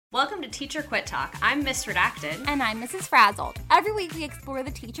Welcome to Teacher Quit Talk. I'm Miss Redacted. And I'm Mrs. Frazzled. Every week we explore the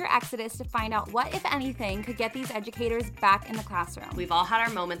teacher exodus to find out what, if anything, could get these educators back in the classroom. We've all had our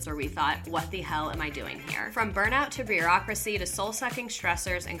moments where we thought, what the hell am I doing here? From burnout to bureaucracy to soul-sucking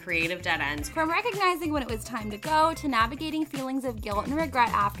stressors and creative dead ends. From recognizing when it was time to go to navigating feelings of guilt and regret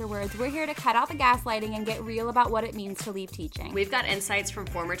afterwards, we're here to cut out the gaslighting and get real about what it means to leave teaching. We've got insights from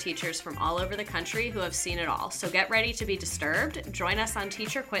former teachers from all over the country who have seen it all. So get ready to be disturbed. Join us on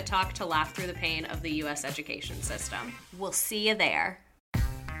Teacher Quit Talk to laugh through the pain of the U.S. education system. We'll see you there.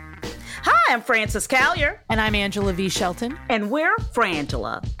 Hi, I'm Frances Callier. And I'm Angela V. Shelton. And we're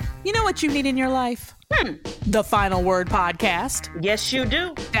Frangela. You know what you need in your life? The Final Word podcast. Yes, you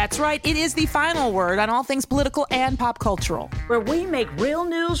do. That's right. It is the final word on all things political and pop cultural. Where we make real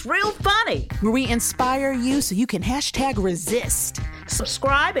news real funny. Where we inspire you so you can hashtag resist.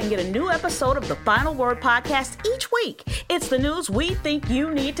 Subscribe and get a new episode of the Final Word podcast each week. It's the news we think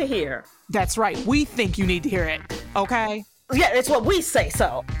you need to hear. That's right. We think you need to hear it. Okay? Yeah, it's what we say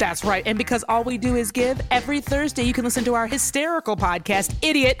so. That's right. And because all we do is give, every Thursday you can listen to our hysterical podcast,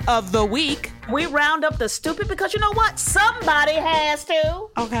 Idiot of the Week. We round up the stupid because you know what? Somebody has to.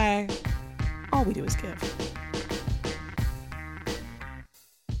 Okay. All we do is give.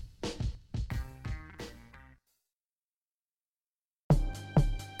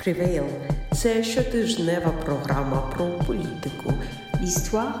 Prevail. Це щотижнева програма про політику.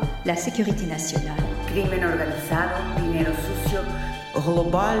 L'histoire, la sécurité nationale. Crimen organizado, dinero sucio.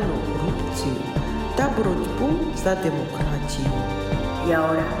 Глобальну корупцію та боротьбу за демократію. Y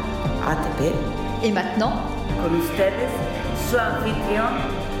ahora, А тепер Et maintenant, con ustedes, su anfitrión,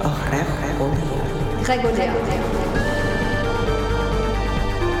 Greg Ollier. Greg Ollier.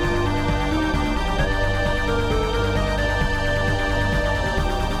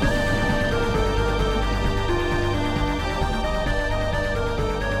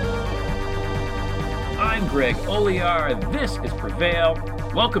 I'm Greg Ollier. This is Prevail.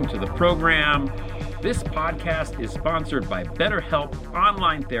 Welcome to the program. This podcast is sponsored by BetterHelp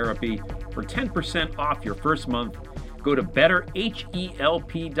Online Therapy. For 10% off your first month, go to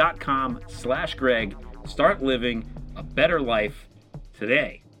betterhelp.com/Greg. Start living a better life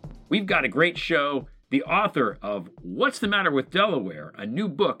today. We've got a great show. The author of What's the Matter with Delaware, a new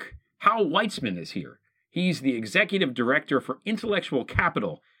book, Hal Weitzman, is here. He's the executive director for intellectual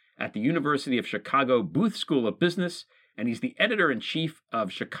capital at the University of Chicago Booth School of Business, and he's the editor-in-chief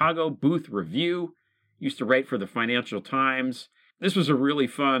of Chicago Booth Review. Used to write for the Financial Times. This was a really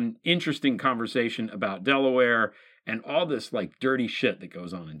fun, interesting conversation about Delaware and all this like dirty shit that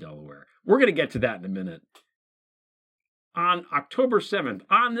goes on in Delaware. We're going to get to that in a minute. On October 7th,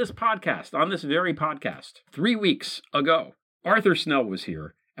 on this podcast, on this very podcast, 3 weeks ago, Arthur Snell was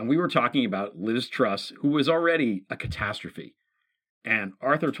here, and we were talking about Liz Truss, who was already a catastrophe. And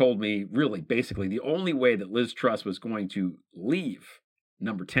Arthur told me, really, basically, the only way that Liz Truss was going to leave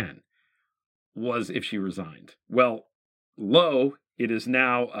number 10 was if she resigned. Well, lo, it is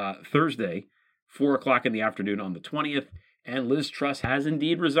now Thursday, 4 o'clock in the afternoon on the 20th, and Liz Truss has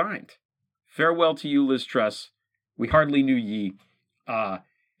indeed resigned. Farewell to you, Liz Truss. We hardly knew ye.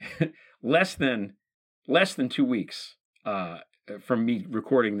 Less than 2 weeks from me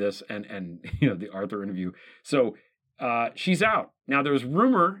recording this and the Arthur interview. So she's out. Now, there's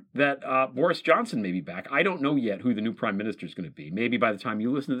rumor that Boris Johnson may be back. I don't know yet who the new prime minister is going to be. Maybe by the time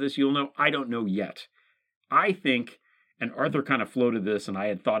you listen to this, you'll know. I don't know yet. I think, and Arthur kind of floated this, and I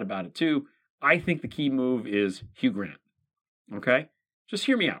had thought about it too, I think the key move is Hugh Grant. Okay? Just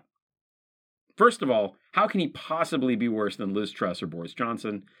hear me out. First of all, how can he possibly be worse than Liz Truss or Boris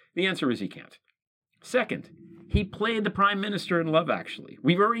Johnson? The answer is he can't. Second, he played the prime minister in Love Actually.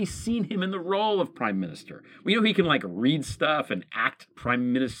 We've already seen him in the role of prime minister. We know he can read stuff and act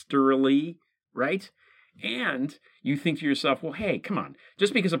prime ministerly, right? And you think to yourself, well, hey, come on.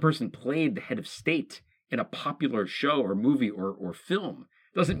 Just because a person played the head of state in a popular show or movie or film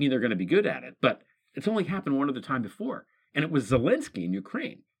doesn't mean they're going to be good at it. But it's only happened one other time before. And it was Zelensky in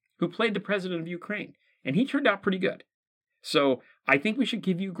Ukraine who played the president of Ukraine. And he turned out pretty good. So I think we should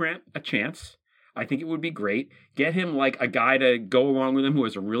give Hugh Grant a chance. I think it would be great. Get him a guy to go along with him who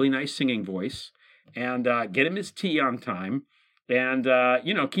has a really nice singing voice, and get him his tea on time, and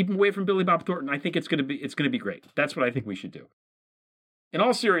keep him away from Billy Bob Thornton. I think it's going to be great. That's what I think we should do. In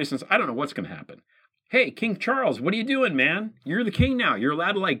all seriousness, I don't know what's going to happen. Hey, King Charles, what are you doing, man? You're the king now. You're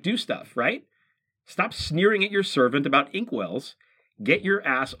allowed to do stuff, right? Stop sneering at your servant about inkwells. Get your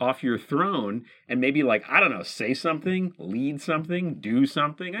ass off your throne and maybe say something, lead something, do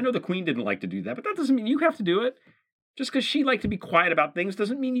something. I know the Queen didn't like to do that, but that doesn't mean you have to do it. Just because she liked to be quiet about things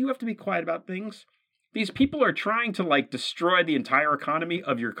doesn't mean you have to be quiet about things. These people are trying to like destroy the entire economy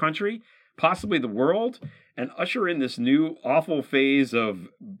of your country, possibly the world, and usher in this new awful phase of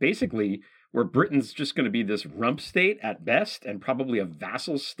basically where Britain's just going to be this rump state at best and probably a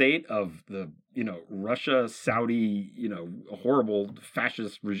vassal state of the, Russia, Saudi, horrible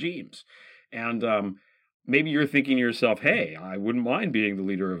fascist regimes. And maybe you're thinking to yourself, hey, I wouldn't mind being the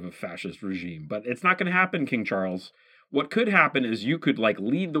leader of a fascist regime, but it's not going to happen, King Charles. What could happen is you could like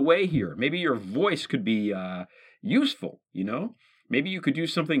lead the way here. Maybe your voice could be useful, Maybe you could do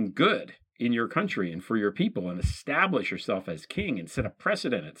something good in your country and for your people and establish yourself as king and set a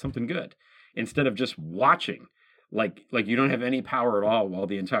precedent at something good instead of just watching like you don't have any power at all while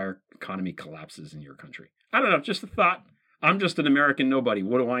the entire economy collapses in your country. I don't know, just a thought. I'm just an American nobody.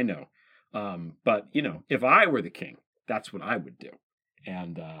 What do I know? But, if I were the king, that's what I would do.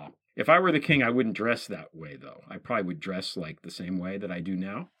 And if I were the king, I wouldn't dress that way, though. I probably would dress like the same way that I do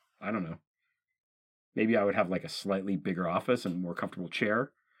now. I don't know. Maybe I would have like a slightly bigger office and a more comfortable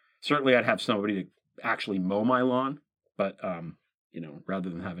chair. Certainly, I'd have somebody to actually mow my lawn, but, rather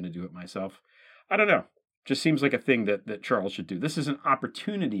than having to do it myself. I don't know. Just seems like a thing that Charles should do. This is an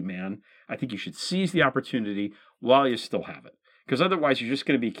opportunity, man. I think you should seize the opportunity while you still have it. Because otherwise, you're just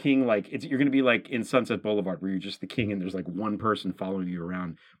going to be king you're going to be like in Sunset Boulevard, where you're just the king and there's like one person following you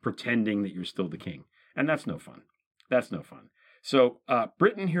around pretending that you're still the king. And that's no fun. That's no fun. So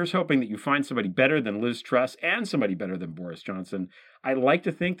Britain, here's hoping that you find somebody better than Liz Truss and somebody better than Boris Johnson. I like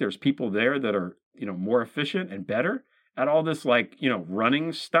to think there's people there that are, more efficient and better at all this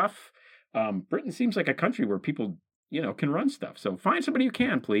running stuff. Britain seems like a country where people, can run stuff. So find somebody who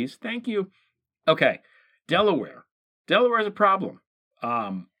can, please. Thank you. Okay. Delaware. Delaware is a problem.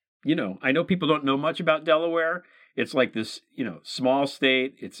 I know people don't know much about Delaware. It's like this, small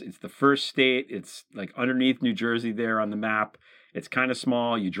state. It's the first state. It's like underneath New Jersey there on the map. It's kind of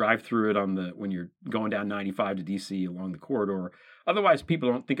small. You drive through it when you're going down 95 to DC along the corridor. Otherwise, people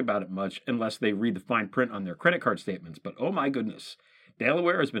don't think about it much unless they read the fine print on their credit card statements. But oh my goodness,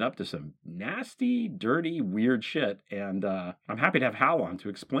 Delaware has been up to some nasty, dirty, weird shit. And I'm happy to have Hal on to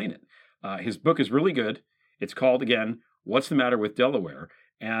explain it. His book is really good. It's called, again, What's the Matter with Delaware?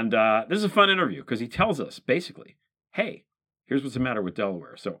 And this is a fun interview because he tells us, basically, hey, here's what's the matter with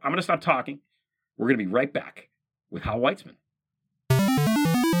Delaware. So I'm going to stop talking. We're going to be right back with Hal Weitzman.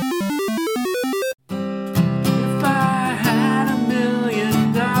 If I had $1 million,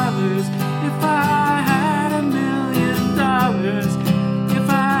 if I had $1 million, if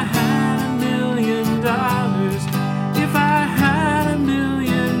I had $1 million, if I had $1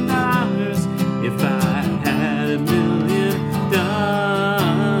 million, if I had $1 million,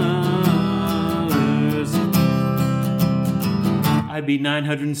 I'd be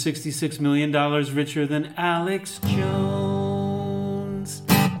 $966 million richer than Alex Jones.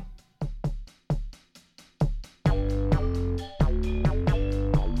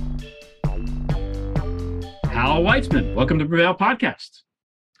 Hal Weitzman, welcome to Prevail Podcast.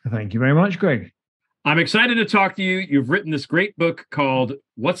 Thank you very much, Greg. I'm excited to talk to you. You've written this great book called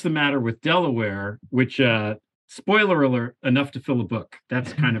What's the Matter with Delaware, which, spoiler alert, enough to fill a book.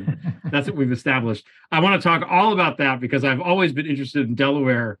 That's what we've established. I want to talk all about that because I've always been interested in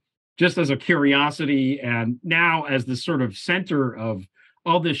Delaware just as a curiosity and now as the sort of center of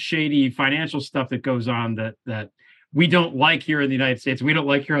all this shady financial stuff that goes on that we don't like here in the United States. We don't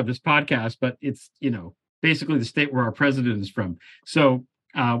like here on this podcast, but it's, basically the state where our president is from. So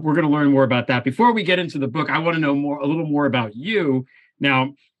we're going to learn more about that. Before we get into the book, I want to know a little more about you.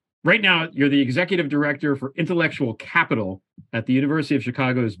 Now, right now, you're the executive director for intellectual capital at the University of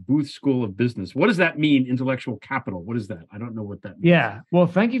Chicago's Booth School of Business. What does that mean, intellectual capital? What is that? I don't know what that means. Yeah, well,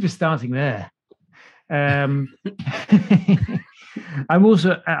 thank you for starting there. I'm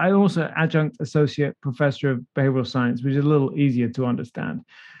also adjunct associate professor of behavioral science, which is a little easier to understand.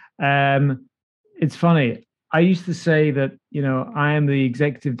 It's funny. I used to say that, I am the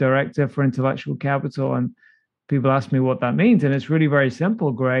executive director for intellectual capital, and people ask me what that means. And it's really very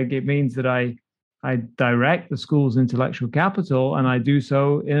simple, Greg. It means that I direct the school's intellectual capital, and I do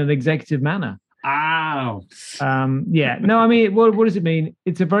so in an executive manner. Wow. Yeah. No, I mean, what does it mean?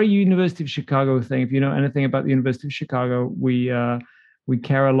 It's a very University of Chicago thing. If you know anything about the University of Chicago, we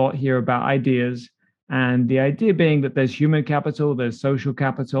care a lot here about ideas. And the idea being that there's human capital, there's social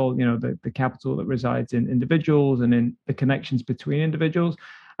capital, the capital that resides in individuals and in the connections between individuals.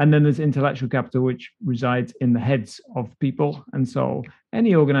 And then there's intellectual capital, which resides in the heads of people. And so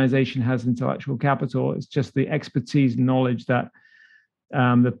any organization has intellectual capital. It's just the expertise and knowledge that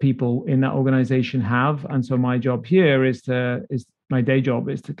the people in that organization have. And so my job here my day job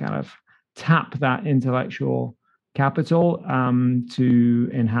is to kind of tap that intellectual capital to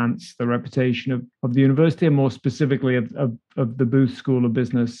enhance the reputation of the university, and more specifically of the Booth School of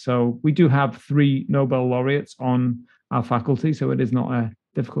Business. So we do have 3 Nobel laureates on our faculty, so it is not a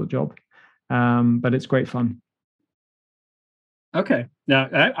difficult job, but it's great fun. Okay. Now,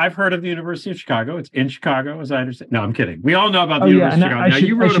 I've heard of the University of Chicago. It's in Chicago, as I understand. No, I'm kidding. We all know about the University of Chicago. Now,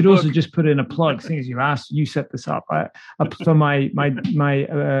 you wrote I should a book. also just put in a plug, seeing as you asked, you set this up. So my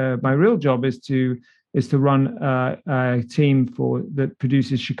real job is to run a team that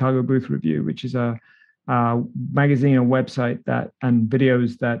produces Chicago Booth Review, which is a magazine and website and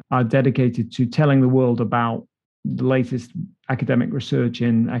videos that are dedicated to telling the world about the latest academic research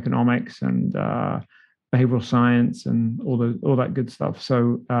in economics and behavioral science and all that good stuff.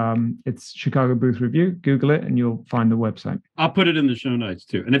 So it's Chicago Booth Review. Google it and you'll find the website. I'll put it in the show notes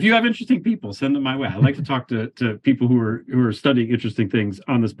too. And if you have interesting people, send them my way. I like to talk to people who are studying interesting things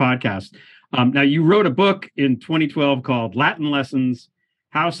on this podcast. Now, you wrote a book in 2012 called Latin Lessons: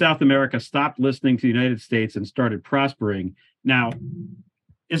 How South America Stopped Listening to the United States and Started Prospering. Now,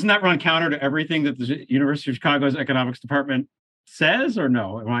 isn't that run counter to everything that the University of Chicago's economics department says, or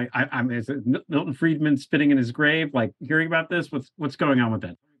no? Is it Milton Friedman spitting in his grave, like hearing about this? What's going on with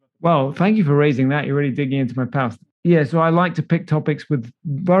that? Well, thank you for raising that. You're really digging into my past. Yeah, so I like to pick topics with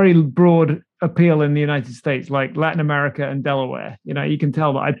very broad appeal in the United States, like Latin America and Delaware. You can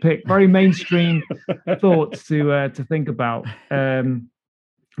tell that I pick very mainstream thoughts to think about.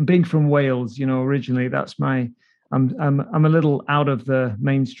 Being from Wales, originally, that's my. I'm a little out of the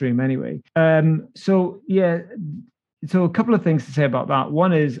mainstream anyway. So a couple of things to say about that.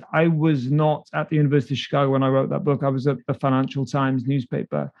 One is I was not at the University of Chicago when I wrote that book. I was at the Financial Times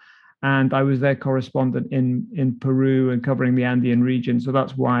newspaper, and I was their correspondent in Peru and covering the Andean region. So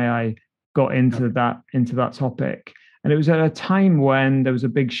that's why I got into that topic. And it was at a time when there was a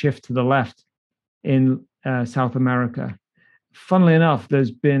big shift to the left in South America. Funnily enough, there's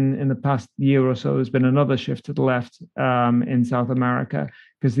been, in the past year or so, there's been another shift to the left in South America,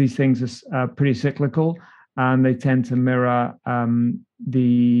 because these things are pretty cyclical. And they tend to mirror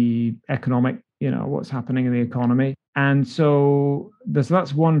the economic, what's happening in the economy. And so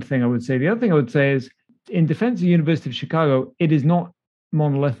that's one thing I would say. The other thing I would say is, in defense of the University of Chicago, it is not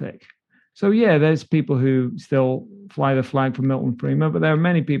monolithic. So yeah, there's people who still fly the flag for Milton Friedman, but there are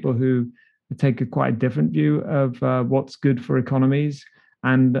many people who take a quite different view of what's good for economies.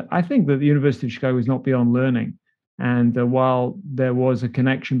 And I think that the University of Chicago is not beyond learning. And while there was a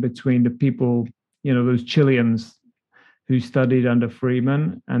connection between the people, those Chileans who studied under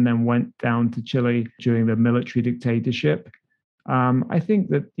Friedman and then went down to Chile during the military dictatorship, I think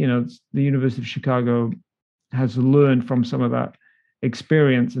that, the University of Chicago has learned from some of that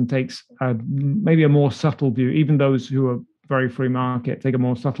experience and takes maybe a more subtle view. Even those who are very free market take a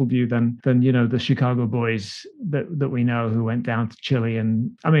more subtle view than the Chicago boys that we know who went down to Chile.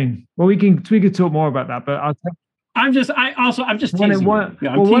 And we could talk more about that, but I'm just teasing.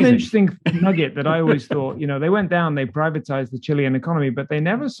 One interesting nugget that I always thought, they went down, they privatized the Chilean economy, but they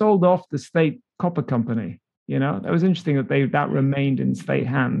never sold off the state copper company. That was interesting that remained in state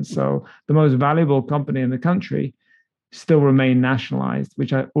hands. So the most valuable company in the country still remained nationalized,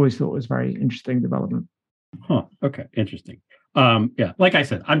 which I always thought was very interesting development. Huh. Okay. Interesting. Yeah. Like I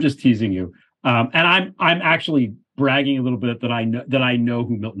said, I'm just teasing you. And I'm actually bragging a little bit that I know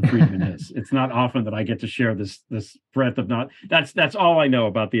who Milton Friedman is. It's not often that I get to share this breadth of not. That's all I know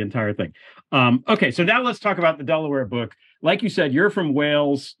about the entire thing. Okay, so now let's talk about the Delaware book. Like you said, you're from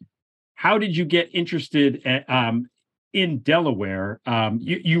Wales. How did you get interested in Delaware?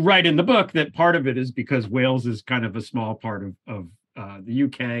 You write in the book that part of it is because Wales is kind of a small part of the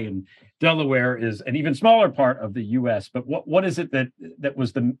UK, and Delaware is an even smaller part of the US. But what is it that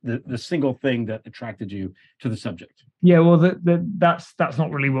was the single thing that attracted you to the subject? Yeah, well, that's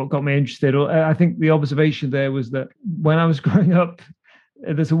not really what got me interested. I think the observation there was that when I was growing up,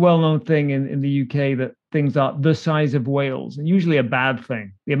 there's a well-known thing in the UK that things are the size of Wales, and usually a bad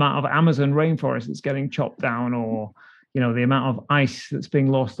thing. The amount of Amazon rainforest that's getting chopped down, or the amount of ice that's being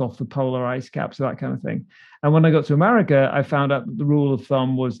lost off the polar ice caps, that kind of thing. And when I got to America, I found out that the rule of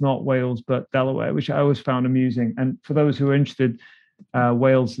thumb was not Wales, but Delaware, which I always found amusing. And for those who are interested,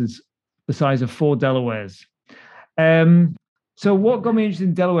 Wales is the size of 4 Delawares. So what got me interested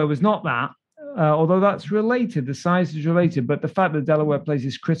in Delaware was not that, although that's related, the size is related, but the fact that Delaware plays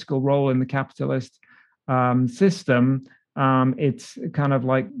this critical role in the capitalist system. It's kind of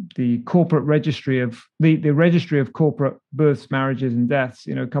like the corporate registry of the registry of corporate births, marriages, and deaths.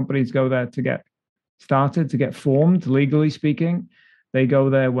 Companies go there to get started, to get formed, legally speaking. They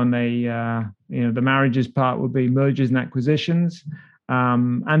go there when they, the marriages part would be mergers and acquisitions.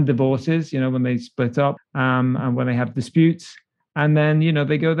 and divorces, when they split up, and when they have disputes. And then,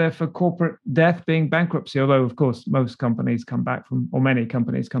 they go there for corporate death being bankruptcy, although, of course, most companies come back from, or many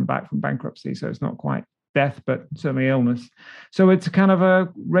companies come back from bankruptcy. So it's not quite death, but certainly illness. So it's kind of a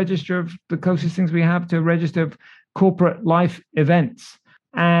register of the closest things we have to a register of corporate life events.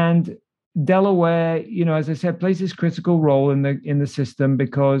 And Delaware, as I said, plays this critical role in the system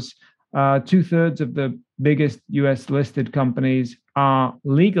because 2/3 of the biggest U.S. listed companies are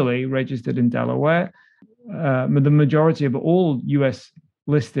legally registered in Delaware. The majority of all U.S.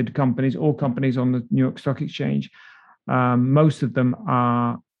 listed companies, all companies on the New York Stock Exchange, most of them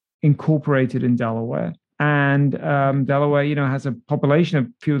are incorporated in Delaware. And Delaware, has a population of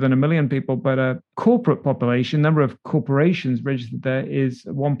fewer than 1 million people, but a corporate population, number of corporations registered there is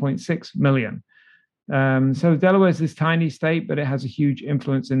 1.6 million. So Delaware is this tiny state, but it has a huge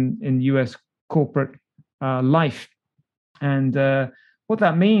influence in U.S. corporate life. And what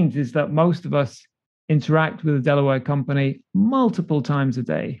that means is that most of us interact with a Delaware company multiple times a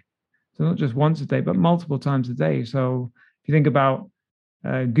day. So not just once a day, but multiple times a day. So if you think about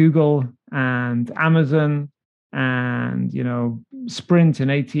Google and Amazon and Sprint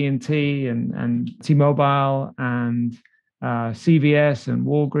and AT&T and T-Mobile and CVS and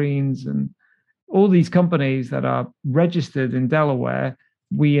Walgreens and all these companies that are registered in Delaware,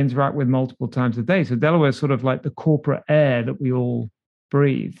 we interact with multiple times a day. So Delaware is sort of like the corporate air that we all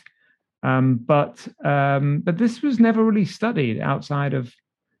breathe. But this was never really studied outside of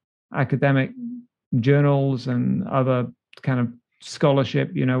academic journals and other kind of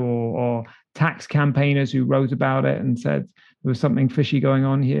scholarship, or tax campaigners who wrote about it and said there was something fishy going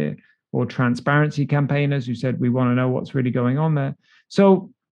on here, or transparency campaigners who said we want to know what's really going on there.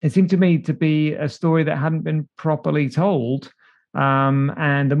 So it seemed to me to be a story that hadn't been properly told.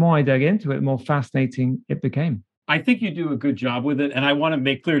 And the more I dug into it, the more fascinating it became. I think you do a good job with it. And I want to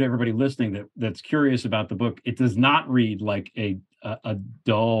make clear to everybody listening that's curious about the book, it does not read like a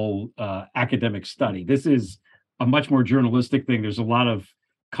dull academic study. This is a much more journalistic thing. There's a lot of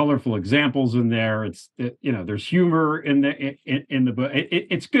colorful examples in there. There's humor in the book.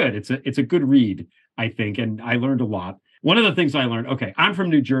 It's good. It's a good read, I think. And I learned a lot. One of the things I learned, okay, I'm from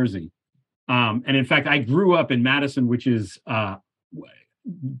New Jersey. And in fact, I grew up in Madison, which is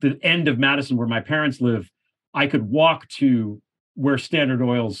the end of Madison where my parents live. I could walk to where Standard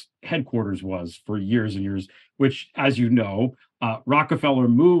Oil's headquarters was for years and years, which, as you know, Rockefeller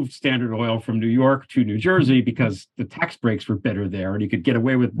moved Standard Oil from New York to New Jersey because the tax breaks were better there and he could get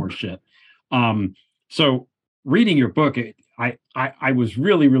away with more shit. So reading your book, I was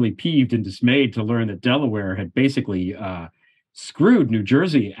really, really peeved and dismayed to learn that Delaware had basically screwed New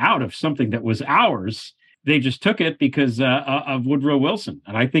Jersey out of something that was ours. They just took it because of Woodrow Wilson.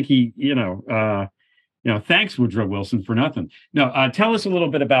 And I think he, thanks Woodrow Wilson for nothing. No, tell us a little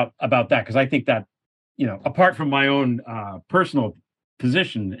bit about that, because I think that, apart from my own personal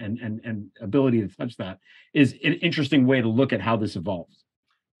position and ability to touch that, is an interesting way to look at how this evolves.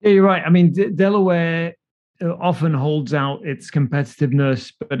 Yeah, you're right. I mean, Delaware often holds out its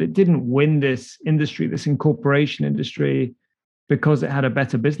competitiveness, but it didn't win this industry, this incorporation industry, because it had a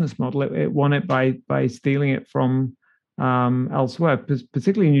better business model. It won it by stealing it from elsewhere,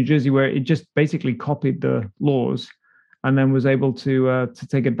 particularly in New Jersey, where it just basically copied the laws and then was able to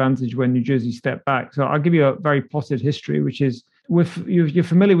take advantage when New Jersey stepped back. So I'll give you a very potted history, which is you're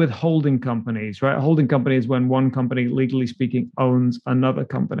familiar with holding companies, right? A holding company is when one company, legally speaking, owns another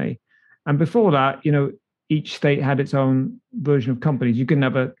company. And before that, each state had its own version of companies. You couldn't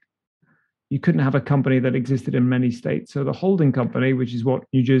have a company that existed in many states. So the holding company, which is what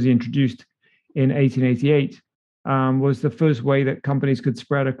New Jersey introduced in 1888, was the first way that companies could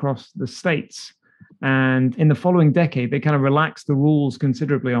spread across the states. And in the following decade, they kind of relaxed the rules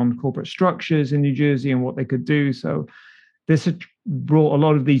considerably on corporate structures in New Jersey and what they could do. So this had brought a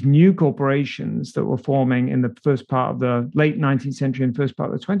lot of these new corporations that were forming in the first part of the late 19th century and first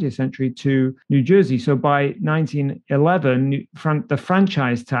part of the 20th century to New Jersey. So by 1911, the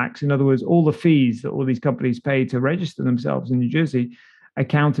franchise tax, in other words, all the fees that all these companies paid to register themselves in New Jersey,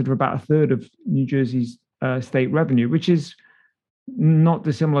 accounted for about 1/3 of New Jersey's state revenue, which is not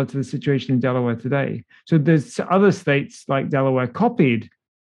dissimilar to the situation in Delaware today. So there's other states like Delaware copied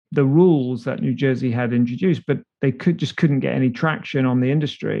the rules that New Jersey had introduced, but they couldn't get any traction on the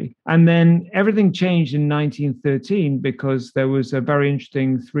industry. And then everything changed in 1913 because there was a very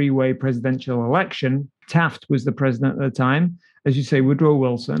interesting three-way presidential election. Taft was the president at the time. As you say, Woodrow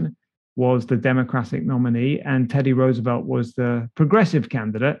Wilson was the Democratic nominee, and Teddy Roosevelt was the progressive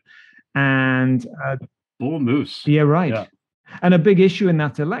candidate. And Bull moose. Yeah, right. Yeah. And a big issue in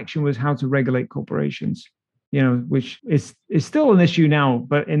that election was how to regulate corporations. which is still an issue now.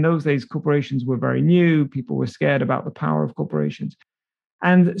 But in those days, corporations were very new. People were scared about the power of corporations.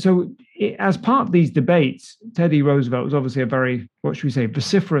 And so as part of these debates, Teddy Roosevelt was obviously a very, what should we say,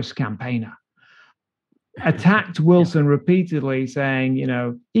 vociferous campaigner. Attacked Wilson repeatedly, saying,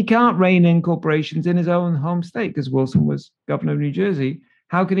 he can't rein in corporations in his own home state, because Wilson was governor of New Jersey.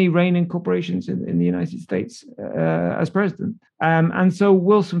 How can he rein in corporations in the United States as president? And so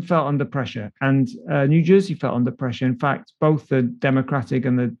Wilson felt under pressure, and New Jersey felt under pressure. In fact, both the Democratic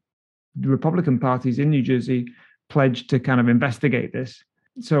and the Republican parties in New Jersey pledged to kind of investigate this.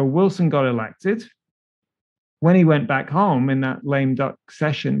 So Wilson got elected. When he went back home in that lame duck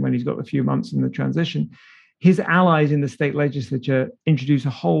session, when he's got a few months in the transition, his allies in the state legislature introduced a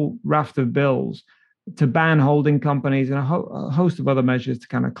whole raft of bills to ban holding companies and a host of other measures to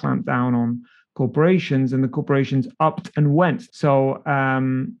kind of clamp down on corporations, and the corporations upped and went. So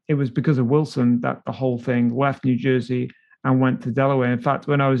it was because of Wilson that the whole thing left New Jersey and went to Delaware. In fact,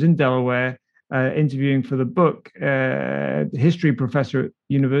 when I was in Delaware interviewing for the book, the history professor at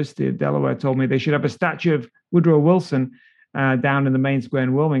University of Delaware told me they should have a statue of Woodrow Wilson down in the main square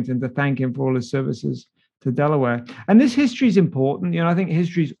in Wilmington to thank him for all his services to Delaware. And this history is important. I think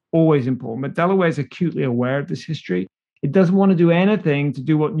history is always important, but Delaware is acutely aware of this history. It doesn't want to do anything to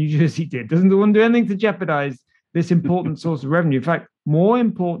do what New Jersey did. Doesn't want to do anything to jeopardize this important source of revenue. In fact, more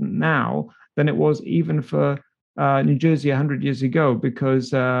important now than it was even for New Jersey 100 years ago, because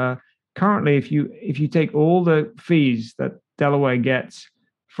currently, if you take all the fees that Delaware gets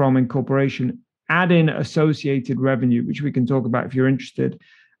from incorporation, add in associated revenue, which we can talk about if you're interested,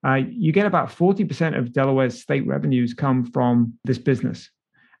 you get about 40% of Delaware's state revenues come from this business.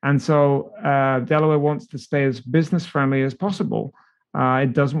 And so Delaware wants to stay as business friendly as possible.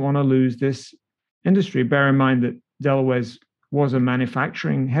 It doesn't want to lose this industry. Bear in mind that Delaware was a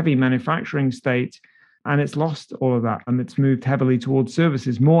heavy manufacturing state, and it's lost all of that, and it's moved heavily towards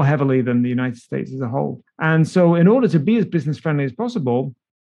services, more heavily than the United States as a whole. And so in order to be as business friendly as possible,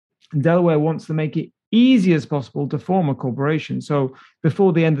 Delaware wants to make it easy as possible to form a corporation. So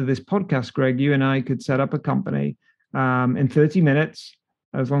before the end of this podcast, Greg, you and I could set up a company in 30 minutes,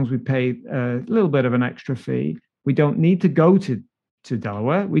 as long as we pay a little bit of an extra fee. We don't need to go to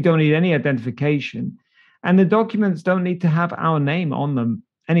Delaware. We don't need any identification. And the documents don't need to have our name on them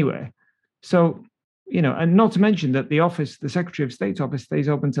anywhere. So, and not to mention that the Secretary of State's office stays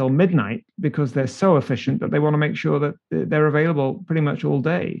open till midnight, because they're so efficient that they want to make sure that they're available pretty much all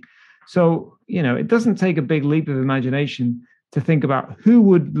day. So, it doesn't take a big leap of imagination to think about who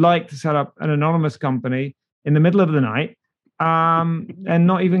would like to set up an anonymous company in the middle of the night and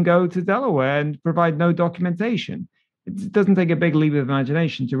not even go to Delaware and provide no documentation. It doesn't take a big leap of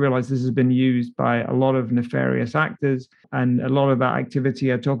imagination to realize this has been used by a lot of nefarious actors, and a lot of that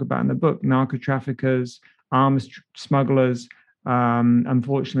activity I talk about in the book: narco traffickers, arms smugglers,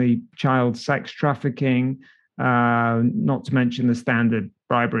 unfortunately, child sex trafficking, not to mention the standard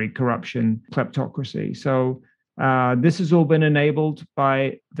bribery, corruption, kleptocracy. So this has all been enabled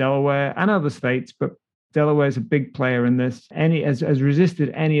by Delaware and other states, but Delaware is a big player in this. Has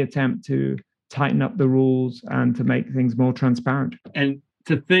resisted any attempt to tighten up the rules and to make things more transparent. And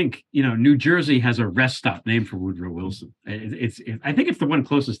to think, New Jersey has a rest stop named for Woodrow Wilson. I think it's the one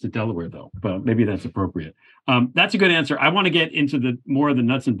closest to Delaware, though, but maybe that's appropriate. That's a good answer. I want to get into more of the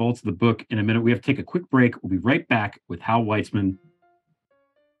nuts and bolts of the book in a minute. We have to take a quick break. We'll be right back with Hal Weitzman.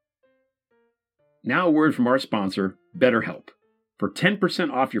 Now a word from our sponsor, BetterHelp. For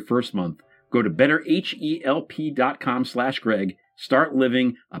 10% off your first month, go to betterhelp.com/Greg. Start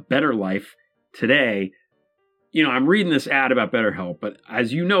living a better life today. I'm reading this ad about BetterHelp, but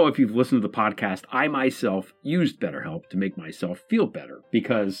as you know, if you've listened to the podcast, I myself used BetterHelp to make myself feel better,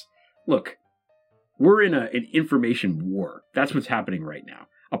 because, look, we're in an information war. That's what's happening right now.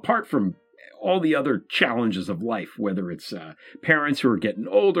 Apart from all the other challenges of life, whether it's parents who are getting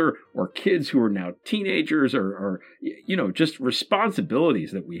older, or kids who are now teenagers, or just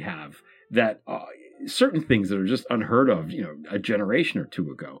responsibilities that we have, that certain things that are just unheard of, a generation or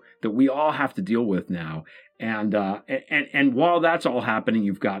two ago, that we all have to deal with now. And while that's all happening,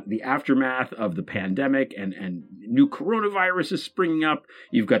 you've got the aftermath of the pandemic, and new coronavirus is springing up.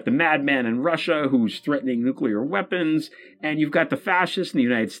 You've got the madman in Russia who's threatening nuclear weapons, and you've got the fascists in the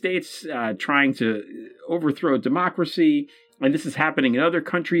United States trying to overthrow democracy. And this is happening in other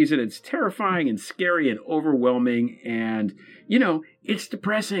countries, and it's terrifying and scary and overwhelming. And, it's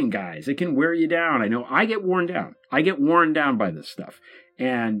depressing, guys. It can wear you down. I know I get worn down. I get worn down by this stuff.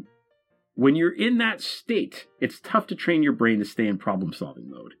 And when you're in that state, it's tough to train your brain to stay in problem-solving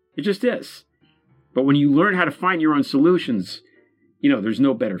mode. It just is. But when you learn how to find your own solutions, there's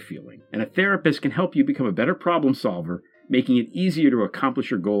no better feeling. And a therapist can help you become a better problem solver, making it easier to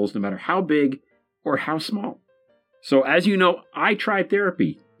accomplish your goals no matter how big or how small. So as you know, I tried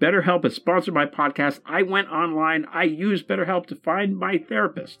therapy. BetterHelp has sponsored my podcast. I went online. I used BetterHelp to find my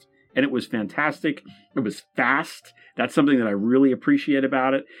therapist. And it was fantastic. It was fast. That's something that I really appreciate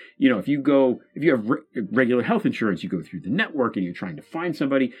about it. If you have regular health insurance, you go through the network and you're trying to find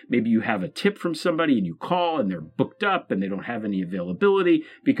somebody. Maybe you have a tip from somebody and you call and they're booked up and they don't have any availability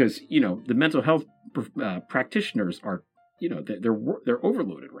because, the mental health practitioners are, they're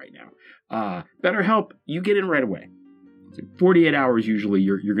overloaded right now. BetterHelp, you get in right away. 48 hours usually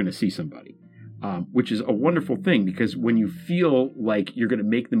you're going to see somebody. Which is a wonderful thing because when you feel like you're going to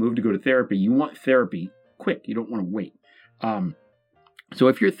make the move to go to therapy, you want therapy quick. You don't want to wait. So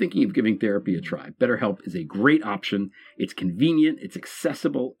if you're thinking of giving therapy a try, BetterHelp is a great option. It's convenient. It's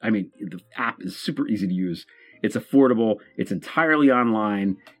accessible. The app is super easy to use. It's affordable. It's entirely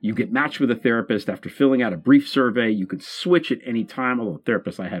online. You get matched with a therapist after filling out a brief survey. You could switch at any time, although the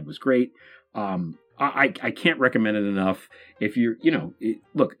therapist I had was great. I can't recommend it enough. If you're,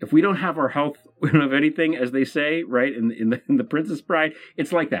 look, if we don't have our health, we don't have anything, as they say, right? In the Princess Bride,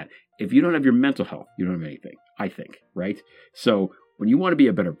 it's like that. If you don't have your mental health, you don't have anything, I think, right? So when you want to be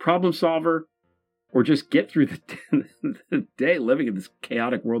a better problem solver or just get through the day living in this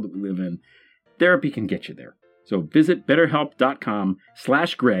chaotic world that we live in, therapy can get you there. So visit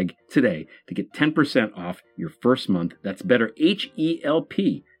betterhelp.com/Greg today to get 10% off your first month. That's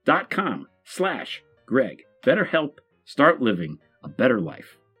betterhelp.com/Greg. BetterHelp. Start living a better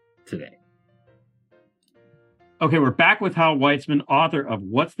life today. Okay, we're back with Hal Weitzman, author of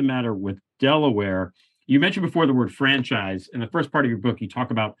What's the Matter with Delaware. You mentioned before the word franchise. In the first part of your book, you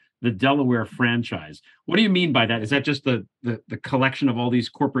talk about the Delaware franchise. What do you mean by that? Is that just the collection of all these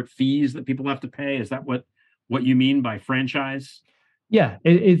corporate fees that people have to pay? Is that what you mean by franchise? Yeah,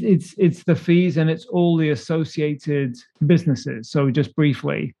 it's the fees and it's all the associated businesses. So just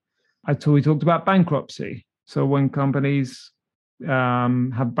briefly, we talked about bankruptcy. So when companies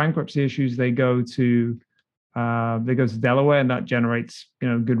have bankruptcy issues, they go to Delaware, and that generates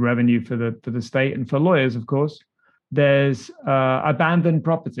good revenue for the state and for lawyers, of course. There's abandoned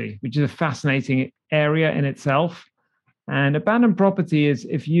property, which is a fascinating area in itself. And abandoned property is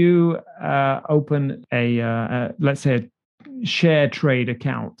if you open let's say a share trade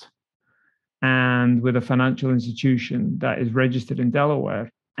account and with a financial institution that is registered in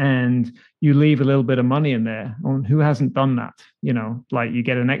Delaware, and you leave a little bit of money in there. Who hasn't done that? Like you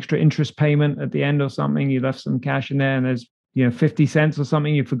get an extra interest payment at the end or something, you left some cash in there and there's 50 cents or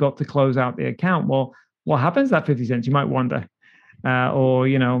something, you forgot to close out the account. Well, what happens to that 50 cents? You might wonder. Or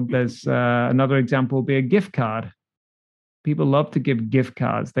there's another example would be a gift card. People love to give gift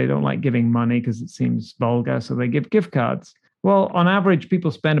cards. They don't like giving money because it seems vulgar, so they give gift cards. Well, on average,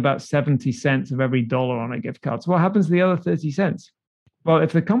 people spend about 70 cents of every dollar on a gift card. So what happens to the other 30 cents? Well,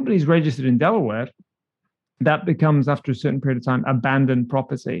 if the company is registered in Delaware, that becomes, after a certain period of time, abandoned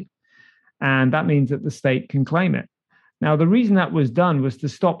property. And that means that the state can claim it. Now, the reason that was done was to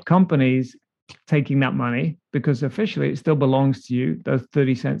stop companies taking that money, because officially it still belongs to you. Those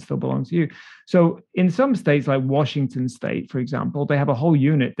 30 cents still belongs to you. So in some states, like Washington State, for example, they have a whole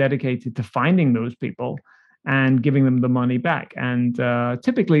unit dedicated to finding those people and giving them the money back. And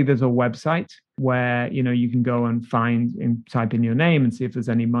typically there's a website where you can go and type in your name and see if there's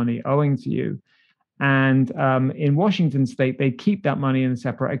any money owing to you. And in Washington State, they keep that money in a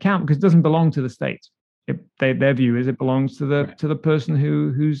separate account because it doesn't belong to the state. Their view is it belongs to the person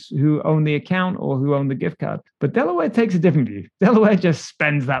who owned the account or who owned the gift card. But Delaware takes a different view. Delaware just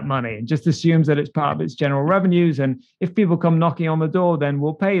spends that money and just assumes that it's part of its general revenues. And if people come knocking on the door, then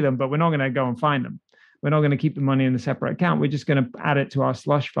we'll pay them, but we're not going to go and find them. We're not going to keep the money in a separate account. We're just going to add it to our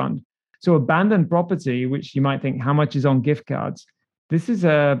slush fund. So abandoned property, which you might think, how much is on gift cards? This is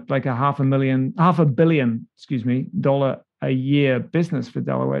like a $500 billion a year business for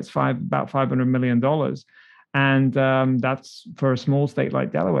Delaware. It's about $500 million. And that's, for a small state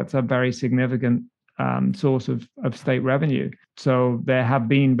like Delaware, it's a very significant source of state revenue. So there have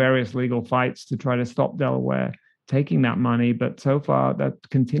been various legal fights to try to stop Delaware taking that money, but so far that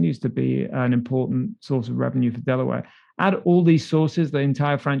continues to be an important source of revenue for Delaware. Add all these sources, the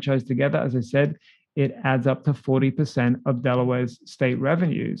entire franchise together, as I said, it adds up to 40% of Delaware's state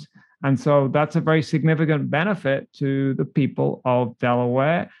revenues. And so that's a very significant benefit to the people of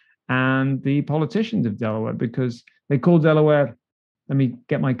Delaware and the politicians of Delaware, because they call Delaware, let me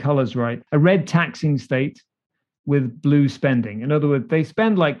get my colors right, a red taxing state with blue spending. In other words, they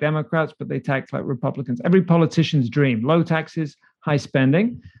spend like Democrats, but they tax like Republicans. Every politician's dream: low taxes, high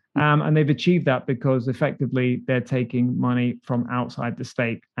spending. And they've achieved that because effectively they're taking money from outside the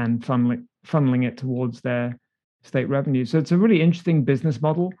state and funneling it towards their state revenue. So it's a really interesting business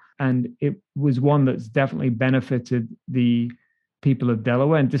model. And it was one that's definitely benefited the people of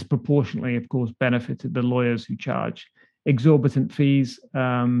Delaware and disproportionately, of course, benefited the lawyers who charge exorbitant fees,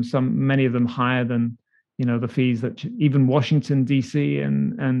 many of them higher than the fees that even Washington, D.C.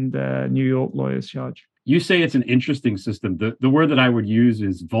 and New York lawyers charge. You say it's an interesting system. The word that I would use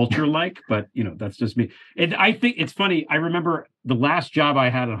is vulture-like, but that's just me. And I think it's funny. I remember the last job I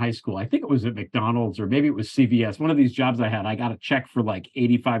had in high school. I think it was at McDonald's or maybe it was CVS. One of these jobs I had, I got a check for like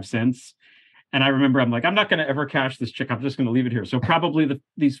 85 cents. And I remember I'm like, I'm not going to ever cash this check. I'm just going to leave it here. So probably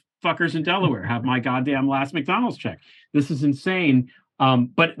these fuckers in Delaware have my goddamn last McDonald's check. This is insane.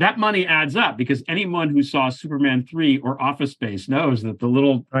 But that money adds up because anyone who saw Superman 3 or Office Space knows that the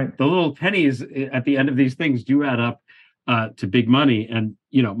little pennies at the end of these things do add up to big money. And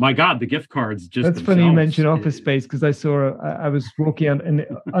my God, the gift cards just That's funny you mentioned Office Space because I was walking in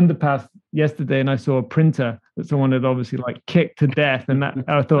the underpass yesterday and I saw a printer that someone had obviously like kicked to death, and that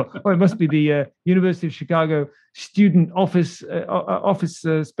I thought, it must be the University of Chicago Student Office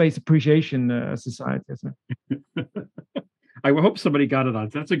Space Appreciation Society. I hope somebody got it on.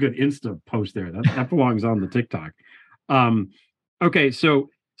 That's a good Insta post there. That belongs on the TikTok. Okay, so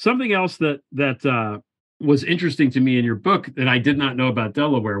something else that was interesting to me in your book that I did not know about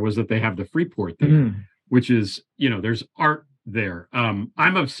Delaware was that they have the Freeport there, which is, there's art there. I'm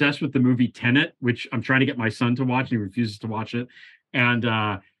obsessed with the movie Tenet, which I'm trying to get my son to watch, and he refuses to watch it.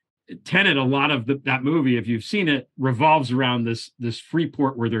 And Tenet, a lot of that movie, if you've seen it, revolves around this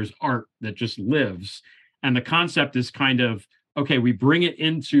Freeport where there's art that just lives. And the concept is kind of, okay, we bring it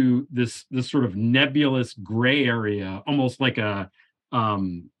into this sort of nebulous gray area, almost like a,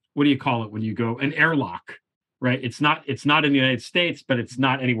 what do you call it when you go, an airlock, right? It's not in the United States, but it's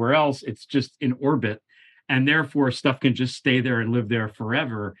not anywhere else. It's just in orbit. And therefore stuff can just stay there and live there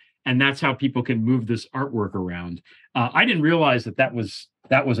forever. And that's how people can move this artwork around. I didn't realize that was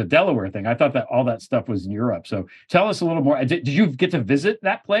a Delaware thing. I thought that all that stuff was in Europe. So tell us a little more. Did you get to visit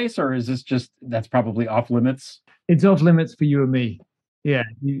that place, or is this just that's probably off limits? It's off limits for you and me. Yeah.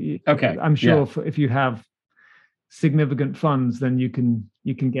 Okay. I'm sure if you have significant funds, then you can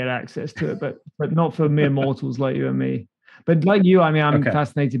get access to it, but not for mere mortals like you and me. But like you, I mean, I'm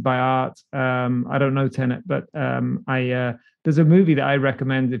fascinated by art. I don't know Tenet, but there's a movie that I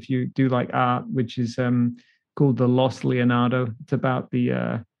recommend if you do like art, which is called The Lost Leonardo. It's about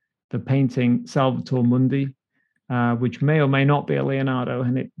the painting Salvator Mundi, which may or may not be a Leonardo,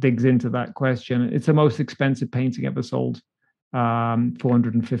 and it digs into that question. It's the most expensive painting ever sold,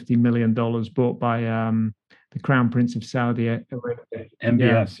 $450 million, bought by the Crown Prince of Saudi Arabia.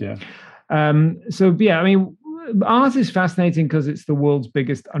 MBS, So I mean, art is fascinating because it's the world's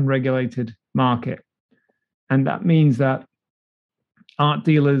biggest unregulated market, and that means that art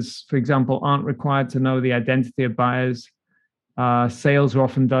dealers, for example, aren't required to know the identity of buyers. Sales are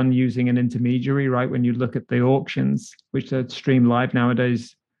often done using an intermediary, right? When you look at the auctions, which are streamed live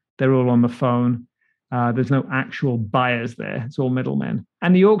nowadays, they're all on the phone. There's no actual buyers there. It's all middlemen.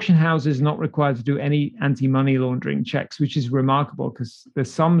 And the auction house is not required to do any anti-money laundering checks, which is remarkable because the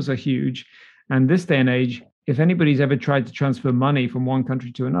sums are huge. And this day and age, if anybody's ever tried to transfer money from one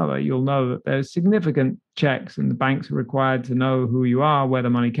country to another, you'll know that there's significant checks, and the banks are required to know who you are, where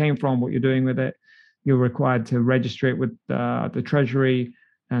the money came from, what you're doing with it. You're required to register it with the Treasury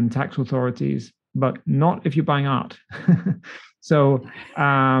and tax authorities, but not if you're buying art. So,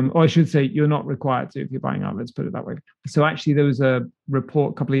 or I should say, you're not required to if you're buying art. Let's put it that way. So actually, there was a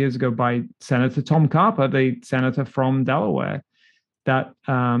report a couple of years ago by Senator Tom Carper, the senator from Delaware, that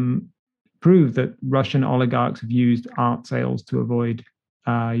proved that Russian oligarchs have used art sales to avoid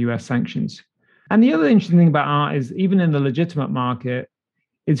US sanctions. And the other interesting thing about art is even in the legitimate market,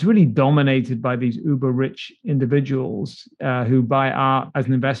 it's really dominated by these uber rich individuals who buy art as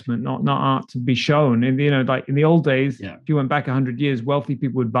an investment, not art to be shown. And, like in the old days, if you went back 100 years, wealthy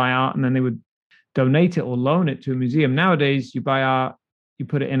people would buy art and then they would donate it or loan it to a museum. Nowadays, you buy art, you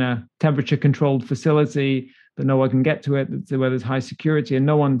put it in a temperature controlled facility that no one can get to it, where there's high security and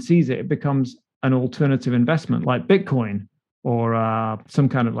no one sees it. It becomes an alternative investment like Bitcoin or some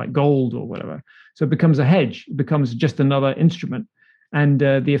kind of like gold or whatever. So it becomes a hedge. It becomes just another instrument. And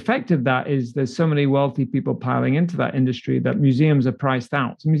the effect of that is there's so many wealthy people piling into that industry that museums are priced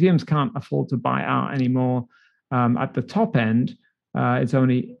out. So museums can't afford to buy art anymore. At the top end, it's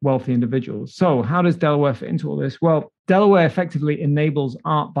only wealthy individuals. So how does Delaware fit into all this? Well, Delaware effectively enables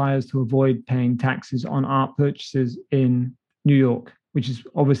art buyers to avoid paying taxes on art purchases in New York, which is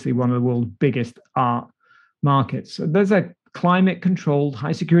obviously one of the world's biggest art markets. So there's a climate-controlled,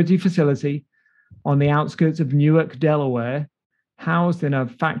 high-security facility on the outskirts of Newark, Delaware, housed in a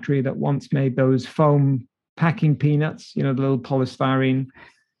factory that once made those foam packing peanuts, the little polystyrene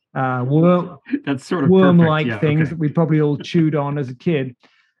that's sort of worm-like things that we probably all chewed on as a kid.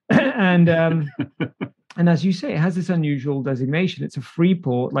 And as you say, it has this unusual designation. It's a free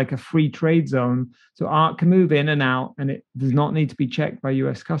port, like a free trade zone. So art can move in and out, and it does not need to be checked by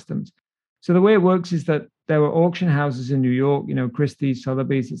US Customs. So the way it works is that there were auction houses in New York, Christie's,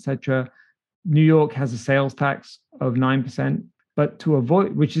 Sotheby's, etc. New York has a sales tax of 9%, but to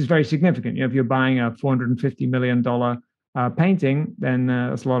avoid, which is very significant. If you're buying a $450 million painting, then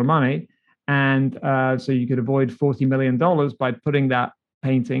that's a lot of money. And so you could avoid $40 million by putting that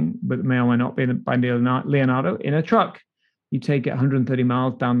painting, but it may or may not be by Leonardo, in a truck. You take it 130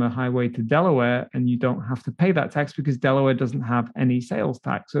 miles down the highway to Delaware, and you don't have to pay that tax because Delaware doesn't have any sales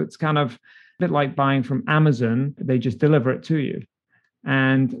tax. So it's kind of a bit like buying from Amazon. They just deliver it to you.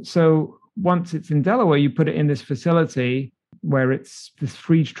 And so once it's in Delaware, you put it in this facility where it's this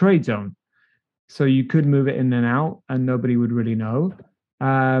free trade zone. So you could move it in and out and nobody would really know.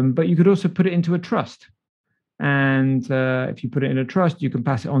 But you could also put it into a trust. And if you put it in a trust, you can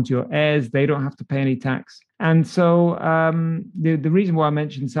pass it on to your heirs. They don't have to pay any tax. And so the reason why I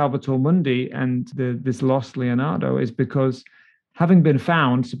mentioned Salvator Mundi and this lost Leonardo is because having been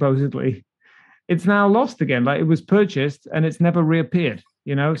found, supposedly, it's now lost again. Like, it was purchased and it's never reappeared,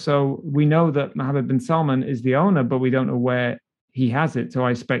 So we know that Mohammed bin Salman is the owner, but we don't know where he has it. So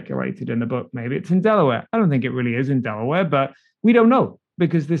I speculated in the book, maybe it's in Delaware. I don't think it really is in Delaware, but we don't know,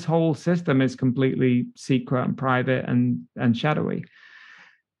 because this whole system is completely secret and private and shadowy.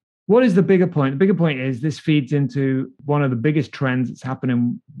 What is the bigger point? The bigger point is this feeds into one of the biggest trends that's happened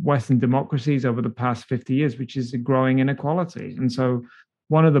in Western democracies over the past 50 years, which is a growing inequality. And so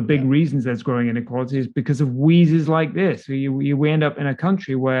one of the big reasons there's growing inequality is because of wheezes like this. We end up in a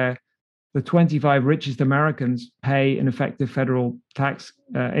country where the 25 richest Americans pay an effective federal tax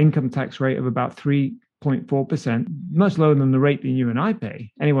income tax rate of about 3.4%, much lower than the rate that you and I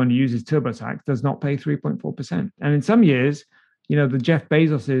pay. Anyone who uses TurboTax does not pay 3.4%. And in some years, the Jeff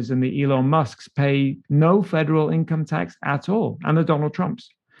Bezoses and the Elon Musks pay no federal income tax at all, and the Donald Trumps.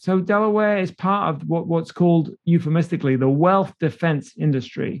 So Delaware is part of what's called euphemistically the wealth defense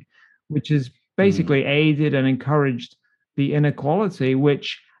industry, which has basically aided and encouraged the inequality,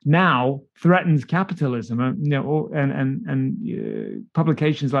 which now threatens capitalism. And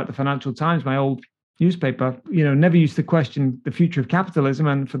publications like the Financial Times, my old newspaper, never used to question the future of capitalism,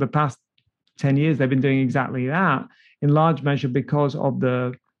 and for the past 10 years they've been doing exactly that, in large measure because of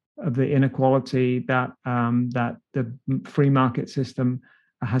the inequality that the free market system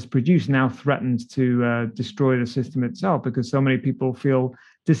has produced, now threatens to destroy the system itself, because so many people feel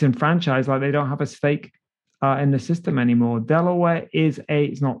disenfranchised, like they don't have a stake in the system anymore. Delaware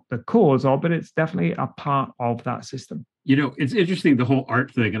it's not the cause of, but it's definitely a part of that system. It's interesting, the whole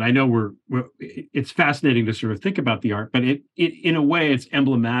art thing, and I know it's fascinating to sort of think about the art, but it in a way it's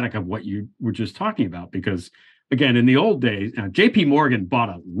emblematic of what you were just talking about, because again, in the old days, J.P. Morgan bought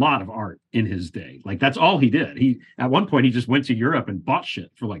a lot of art in his day. Like, that's all he did. At one point, he just went to Europe and bought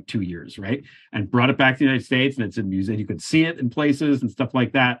shit for like 2 years, right? And brought it back to the United States, and it's in museums. You could see it in places and stuff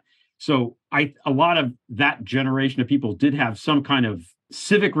like that. So a lot of that generation of people did have some kind of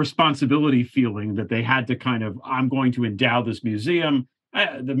civic responsibility feeling that they had to kind of, I'm going to endow this museum.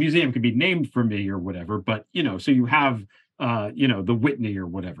 The museum could be named for me or whatever, but, so you have, the Whitney or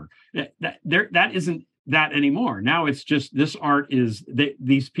whatever. That isn't that anymore. Now it's just, this art is,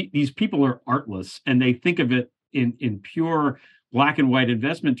 these people are artless, and they think of it in pure black and white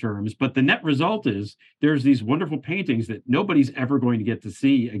investment terms, but the net result is there's these wonderful paintings that nobody's ever going to get to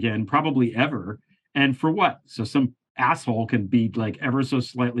see again, probably ever. And for what? So some asshole can be like ever so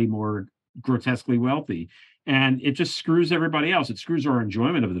slightly more grotesquely wealthy, and it just screws everybody else. It screws our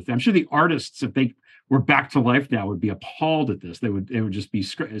enjoyment of the thing. I'm sure the artists, if they were back to life now, would be appalled at this. They would just be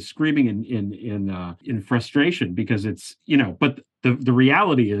screaming in frustration, because it's, but the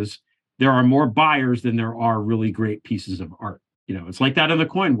reality is there are more buyers than there are really great pieces of art. It's like that in the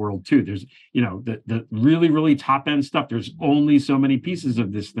coin world too. There's, the really, really top end stuff. There's only so many pieces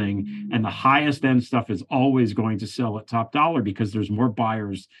of this thing, and the highest end stuff is always going to sell at top dollar because there's more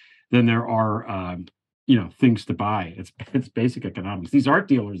buyers than there are, things to buy. It's basic economics. These art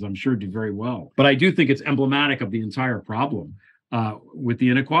dealers, I'm sure, do very well, but I do think it's emblematic of the entire problem with the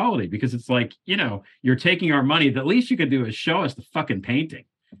inequality, because it's like, you're taking our money. The least you can do is show us the fucking painting.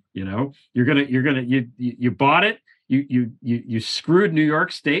 You bought it. You screwed New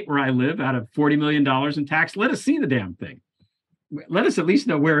York State, where I live, out of $40 million in tax. Let us see the damn thing. Let us at least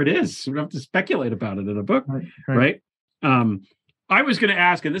know where it is. We don't have to speculate about it in a book, right? I was going to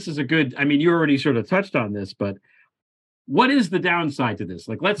ask, and this is a good, I mean, you already sort of touched on this, but what is the downside to this?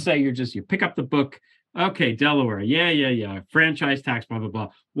 Like, let's say you pick up the book. Okay, Delaware. Yeah. Franchise tax, blah, blah, blah.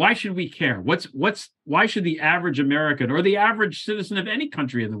 Why should we care? Why should the average American or the average citizen of any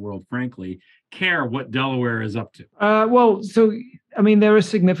country in the world, frankly, care what Delaware is up to? There are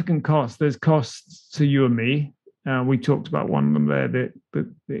significant costs. There's costs to you and me. We talked about one of them there, that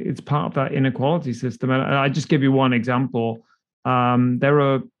it's part of that inequality system. And I just give you one example. There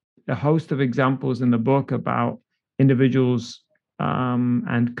are a host of examples in the book about individuals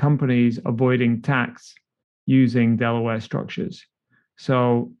and companies avoiding tax using Delaware structures.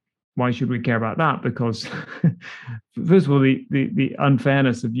 So why should we care about that? Because first of all, the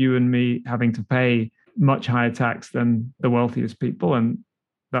unfairness of you and me having to pay much higher tax than the wealthiest people, and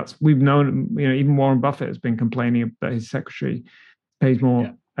we've known, even Warren Buffett has been complaining that his secretary pays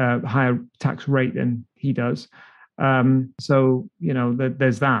more higher tax rate than he does. There's the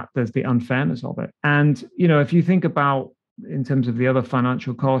unfairness of it. And, if you think about in terms of the other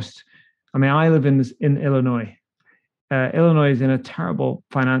financial costs, I live in Illinois. Illinois is in a terrible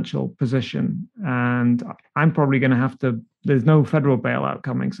financial position, and I'm probably going to there's no federal bailout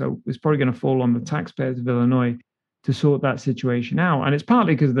coming, so it's probably going to fall on the taxpayers of Illinois to sort that situation out. And it's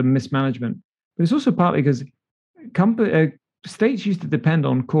partly because of the mismanagement, but it's also partly because states used to depend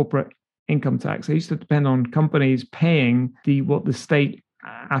on corporate income tax. They used to depend on companies paying what the state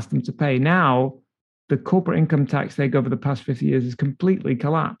asked them to pay. Now, the corporate income tax take over the past 50 years has completely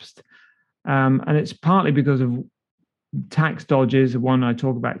collapsed. And it's partly because of tax dodges. The one I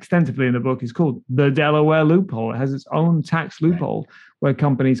talk about extensively in the book is called the Delaware loophole. It has its own tax loophole where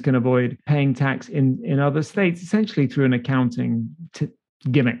companies can avoid paying tax in other states, essentially through an accounting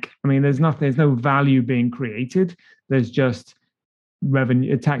gimmick. There's no value being created. There's just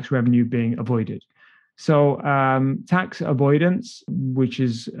tax revenue being avoided. So tax avoidance, which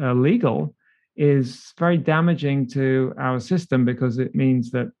is illegal, is very damaging to our system because it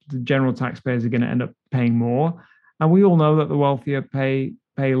means that the general taxpayers are going to end up paying more. And we all know that the wealthier pay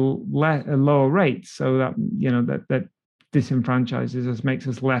lower rates. So that disenfranchises us, makes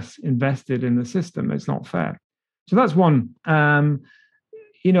us less invested in the system. It's not fair. So that's one.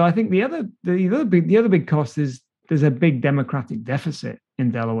 I think the other big cost is there's a big democratic deficit in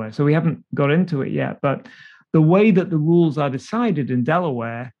Delaware. So we haven't got into it yet, but the way that the rules are decided in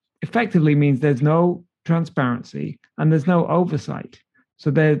Delaware effectively means there's no transparency and there's no oversight. So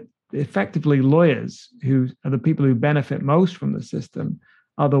they're effectively lawyers, who are the people who benefit most from the system,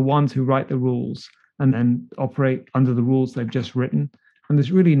 are the ones who write the rules and then operate under the rules they've just written. And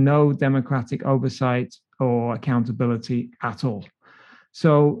there's really no democratic oversight or accountability at all.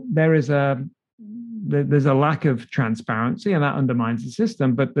 So there's a lack of transparency, and that undermines the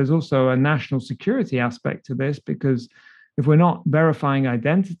system. But there's also a national security aspect to this, because if we're not verifying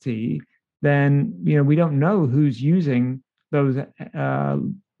identity, then we don't know who's using those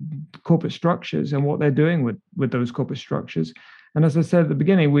corporate structures and what they're doing with those corporate structures. And as I said at the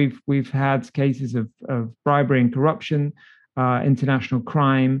beginning, we've had cases of bribery and corruption, international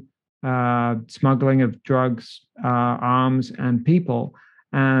crime, smuggling of drugs, arms, and people.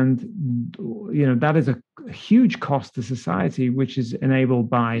 And that is a huge cost to society, which is enabled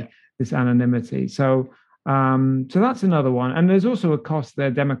by this anonymity. So that's another one. And there's also a cost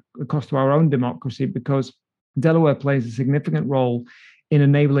there, a cost to our own democracy, because Delaware plays a significant role in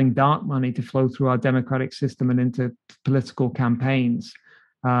enabling dark money to flow through our democratic system and into political campaigns,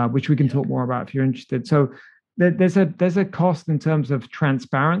 which we can talk more about if you're interested. So there's a cost in terms of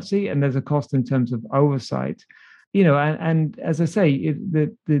transparency, and there's a cost in terms of oversight. And as I say,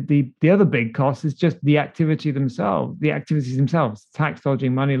 the other big cost is just the activities themselves, tax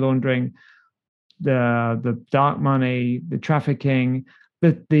dodging, money laundering, the dark money, the trafficking,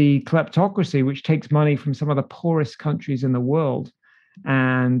 the kleptocracy, which takes money from some of the poorest countries in the world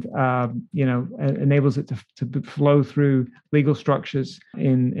and enables it to flow through legal structures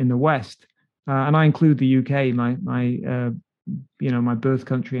in the West. And I include the UK, my birth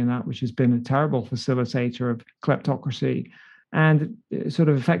country, in that, which has been a terrible facilitator of kleptocracy, and sort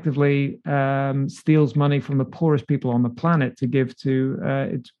of effectively steals money from the poorest people on the planet to give to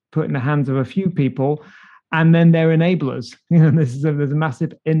it's put in the hands of a few people, and then they're enablers. There's a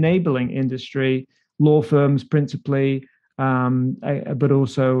massive enabling industry, law firms principally, but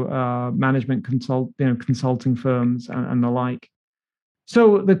also management consulting firms and the like.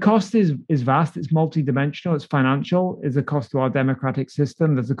 So the cost is vast. It's multidimensional. It's financial. There's a cost to our democratic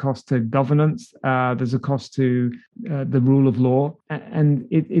system. There's a cost to governance. There's a cost to the rule of law, and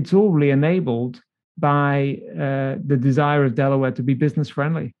it's all really enabled by the desire of Delaware to be business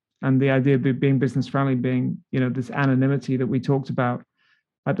friendly. And the idea of being business friendly being, this anonymity that we talked about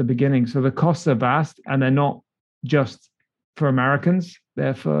at the beginning. So the costs are vast, and they're not just for Americans.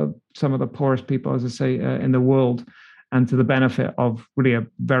 They're for some of the poorest people, as I say, in the world, and to the benefit of really a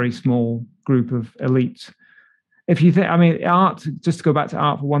very small group of elites. If you think, art, just to go back to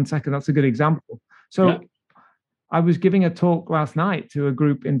art for 1 second, that's a good example. So yeah. I was giving a talk last night to a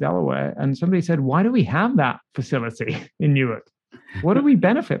group in Delaware, and somebody said, why do we have that facility in Newark? What do we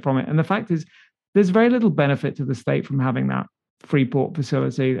benefit from it? And the fact is, there's very little benefit to the state from having that Freeport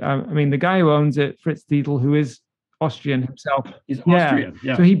facility. The guy who owns it, Fritz Dietl, who is Austrian himself. He's Austrian,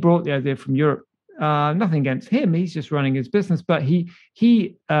 yeah. So he brought the idea from Europe. Nothing against him. He's just running his business, but he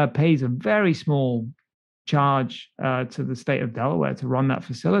pays a very small charge to the state of Delaware to run that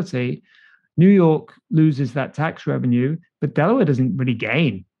facility. New York loses that tax revenue, but Delaware doesn't really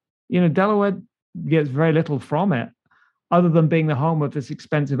gain. Delaware gets very little from it, other than being the home of this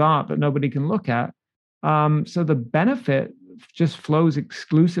expensive art that nobody can look at. So the benefit just flows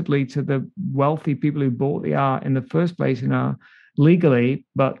exclusively to the wealthy people who bought the art in the first place and are legally,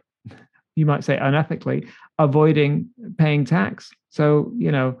 but you might say unethically, avoiding paying tax. So,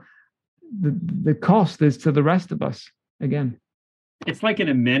 the cost is to the rest of us again. It's like an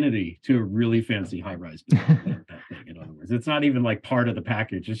amenity to a really fancy high-rise building, that thing, in other words. It's not even like part of the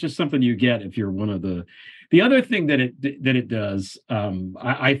package. It's just something you get if you're one of the other thing that it does.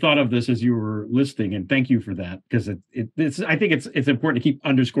 I thought of this as you were listening, and thank you for that, because I think it's important to keep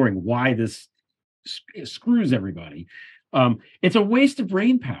underscoring why this screws everybody. It's a waste of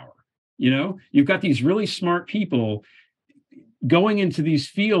brain power. You've got these really smart people going into these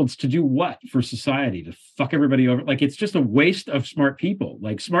fields to do what for society? To fuck everybody over? Like, it's just a waste of smart people.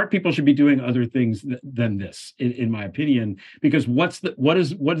 Like, smart people should be doing other things than this, in my opinion, because what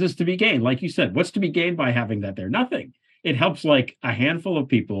is to be gained? Like you said, what's to be gained by having that there? Nothing. It helps like a handful of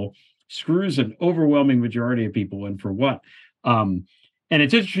people, screws an overwhelming majority of people, and for what? And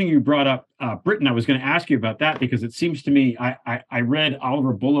it's interesting you brought up Britain. I was going to ask you about that, because it seems to me, I read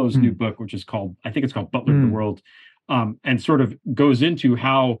Oliver Bullo's new book, which is called Butler of the World, and sort of goes into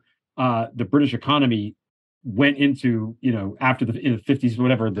how the British economy went into, after in the 50s,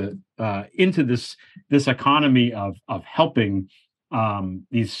 whatever, into this economy of helping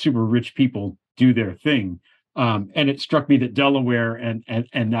these super rich people do their thing. And it struck me that Delaware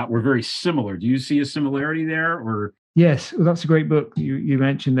and that were very similar. Do you see a similarity there, or? Yes, well, that's a great book you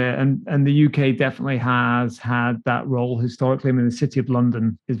mentioned there, and the UK definitely has had that role historically. The city of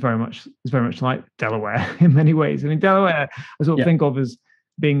London is very much like Delaware in many ways. Delaware I sort of think of as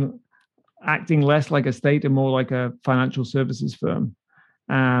acting less like a state and more like a financial services firm.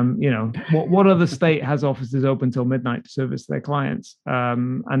 What other state has offices open till midnight to service their clients? I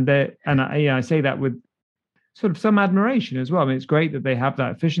say that with sort of some admiration as well. It's great that they have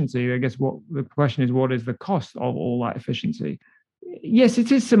that efficiency. I guess what the question is, what is the cost of all that efficiency? Yes, it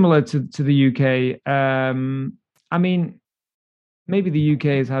is similar to the UK. Maybe the UK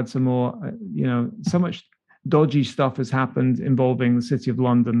has had some more, so much dodgy stuff has happened involving the City of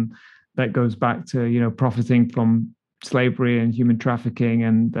London that goes back to, profiting from slavery and human trafficking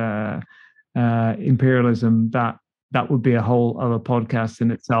and imperialism, that would be a whole other podcast in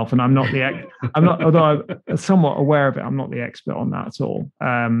itself. And although I'm somewhat aware of it, I'm not the expert on that at all.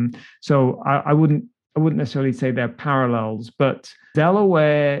 So I wouldn't necessarily say they're parallels, but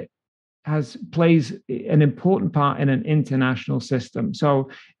Delaware plays an important part in an international system. So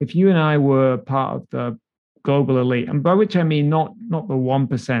if you and I were part of the global elite, and by which I mean not the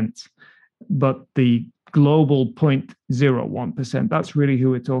 1%, but the global 0.01%. That's really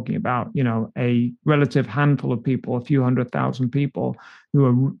who we're talking about. A relative handful of people, a few 100,000 people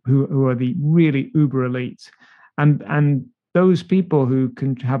who are the really uber elite, and those people who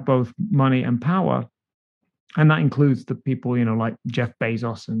can have both money and power, and that includes the people like Jeff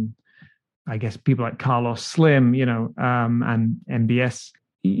Bezos and I guess people like Carlos Slim, and MBS.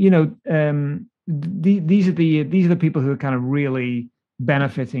 These are the people who are kind of really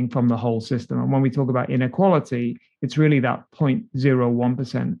benefiting from the whole system. And when we talk about inequality, it's really that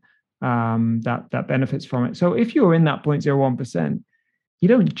 0.01% that benefits from it. So if you're in that 0.01%, you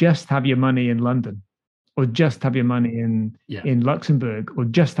don't just have your money in London, or just have your money in Luxembourg, or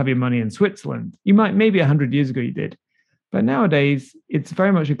just have your money in Switzerland. You might, maybe 100 years ago you did. But nowadays, it's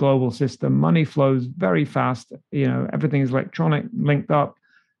very much a global system. Money flows very fast. Everything is electronic, linked up.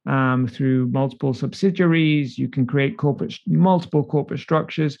 Through multiple subsidiaries. You can create multiple corporate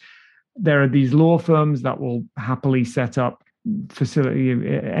structures. There are these law firms that will happily set up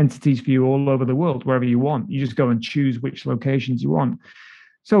entities for you all over the world, wherever you want. You just go and choose which locations you want.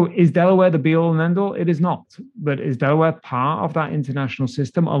 So is Delaware the be all and end all? It is not. But is Delaware part of that international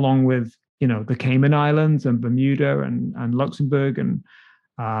system along with, the Cayman Islands and Bermuda and Luxembourg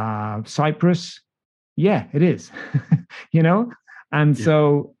and Cyprus? Yeah, it is. And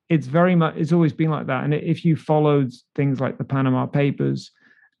so it's very much, it's always been like that. And if you followed things like the Panama Papers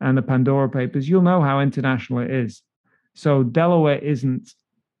and the Pandora Papers, you'll know how international it is. So Delaware isn't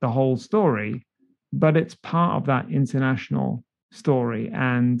the whole story, but it's part of that international story.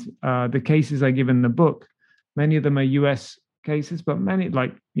 And the cases I give in the book, many of them are US cases, but many,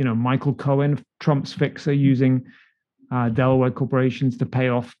 like, Michael Cohen, Trump's fixer, using Delaware corporations to pay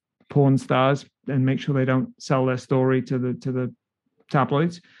off porn stars and make sure they don't sell their story to the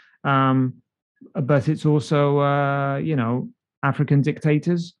tabloids. But it's also, African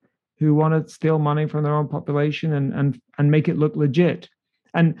dictators who want to steal money from their own population and make it look legit.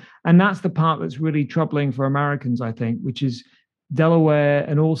 And that's the part that's really troubling for Americans, I think, which is Delaware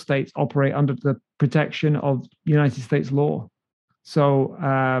and all states operate under the protection of United States law. So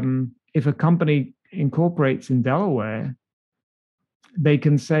if a company incorporates in Delaware, they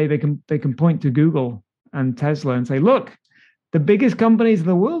can say they can point to Google and Tesla and say, look, the biggest companies in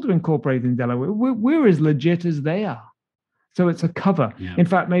the world are incorporated in Delaware. We're as legit as they are. So it's a cover. Yeah. In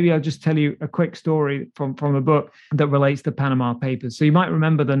fact, maybe I'll just tell you a quick story from the book that relates to Panama Papers. So you might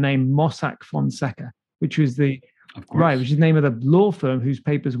remember the name Mossack Fonseca, which was which is the name of the law firm whose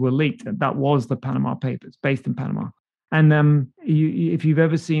papers were leaked. That was the Panama Papers, based in Panama. And if you've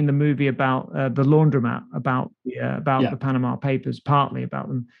ever seen the movie about the laundromat, about the Panama Papers, partly about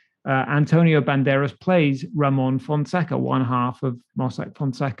them, Antonio Banderas plays Ramon Fonseca, one half of Mossack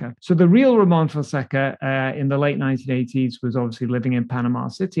Fonseca. So the real Ramon Fonseca in the late 1980s was obviously living in Panama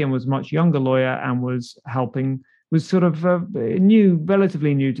City and was a much younger lawyer and was sort of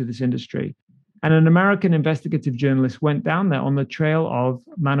relatively new to this industry. And an American investigative journalist went down there on the trail of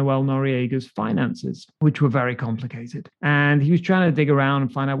Manuel Noriega's finances, which were very complicated. And he was trying to dig around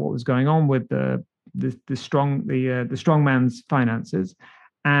and find out what was going on with the strong man's finances.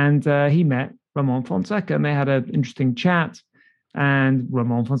 And he met Ramon Fonseca, and they had an interesting chat. And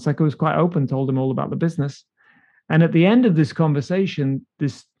Ramon Fonseca was quite open, told him all about the business. And at the end of this conversation,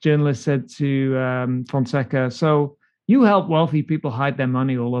 this journalist said to Fonseca, "So you help wealthy people hide their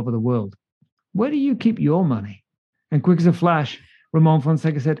money all over the world. Where do you keep your money?" And quick as a flash, Ramon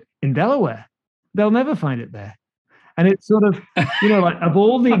Fonseca said, "In Delaware. They'll never find it there." And it's sort of, like, of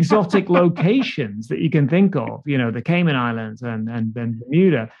all the exotic locations that you can think of, the Cayman Islands and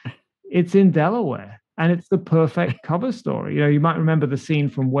Bermuda, it's in Delaware. And it's the perfect cover story. You might remember the scene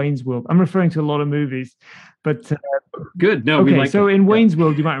from Wayne's World. I'm referring to a lot of movies, but good. No, okay. So in Wayne's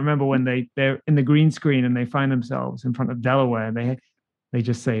World, you might remember when they're in the green screen and they find themselves in front of Delaware. And they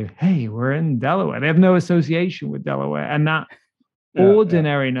just say, "Hey, we're in Delaware." They have no association with Delaware, and that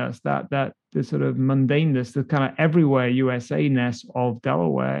ordinariness, that the sort of mundaneness, the kind of everywhere USA-ness of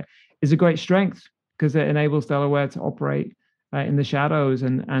Delaware is a great strength, because it enables Delaware to operate in the shadows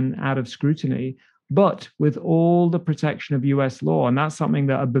and out of scrutiny, but with all the protection of US law. And that's something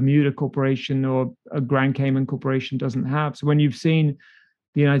that a Bermuda corporation or a Grand Cayman corporation doesn't have. So when you've seen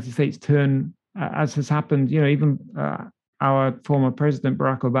the United States turn, as has happened, even our former president,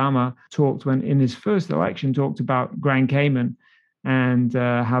 Barack Obama, in his first election, talked about Grand Cayman and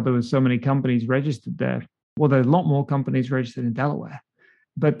how there were so many companies registered there. Well, there are a lot more companies registered in Delaware,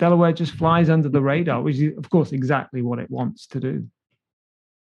 but Delaware just flies under the radar, which is, of course, exactly what it wants to do.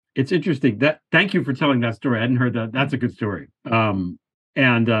 It's interesting. Thank you for telling that story. I hadn't heard that. That's a good story. I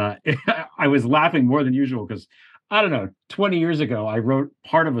was laughing more than usual because, I don't know, 20 years ago, I wrote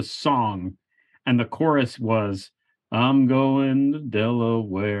part of a song, and the chorus was, "I'm going to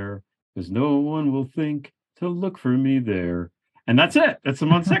Delaware, because no one will think to look for me there." And that's it. That's the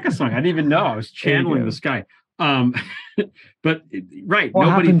Fonseca song. I didn't even know. I was channeling this guy. But right, what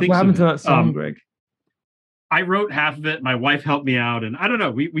nobody thinks. What happened to it. that song, Greg? I wrote half of it. My wife helped me out, and I don't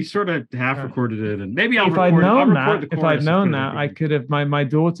know. We sort of half recorded it, and maybe I'll if record. If I'd known that, I could have. My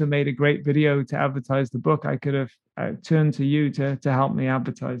daughter made a great video to advertise the book. I could have turned to you to help me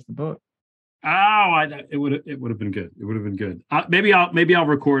advertise the book. Oh, it would have been good. It would have been good. Maybe I'll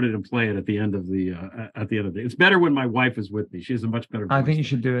record it and play it at the end of the It's better when my wife is with me. She has a much better voice. I think you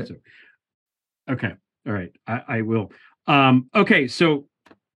should do it. So. Okay. All right. I will. Okay. So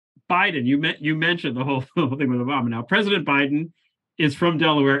Biden, you mentioned the whole thing with Obama. Now, President Biden is from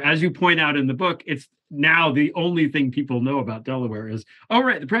Delaware. As you point out in the book, it's now the only thing people know about Delaware is, oh,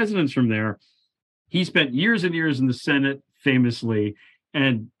 right, the president's from there. He spent years and years in the Senate, famously.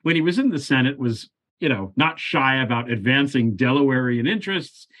 And when he was in the Senate, was, not shy about advancing Delawarean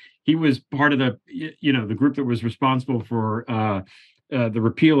interests. He was part of the group that was responsible for the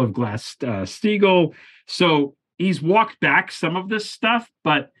repeal of Glass-Steagall. So he's walked back some of this stuff,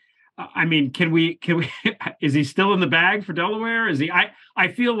 but I mean, can we, is he still in the bag for Delaware? Is he,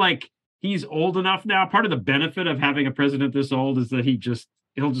 I feel like he's old enough now. Part of the benefit of having a president this old is that he's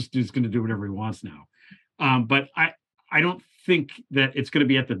going to do whatever he wants now. But I don't think that it's going to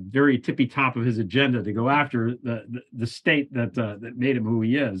be at the very tippy top of his agenda to go after the state that made him who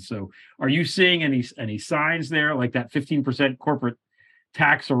he is. So are you seeing any signs there, like that 15% corporate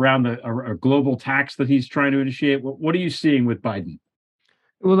tax around a global tax that he's trying to initiate? What are you seeing with Biden?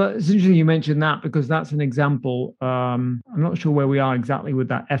 Well, it's interesting you mentioned that, because that's an example. I'm not sure where we are exactly with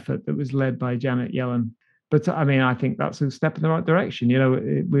that effort that was led by Janet Yellen. But I mean, I think that's a step in the right direction. You know,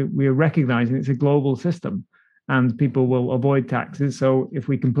 we're recognizing it's a global system and people will avoid taxes. So if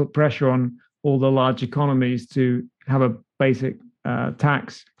we can put pressure on all the large economies to have a basic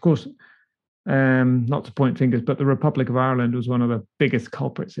tax, of course, not to point fingers, but the Republic of Ireland was one of the biggest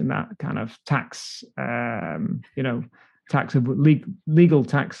culprits in that kind of tax, legal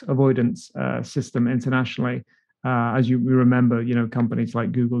tax avoidance system internationally. As we remember, companies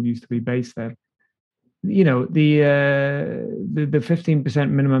like Google used to be based there. The 15%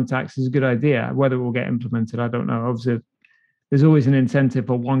 minimum tax is a good idea. Whether it will get implemented, I don't know. Obviously, there's always an incentive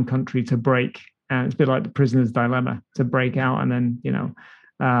for one country to break, and it's a bit like the prisoner's dilemma, to break out, and then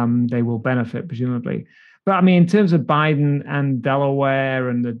they will benefit presumably. But I mean, in terms of Biden and Delaware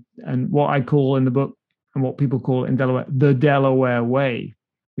and what I call in the book, and what people call in Delaware, the Delaware way,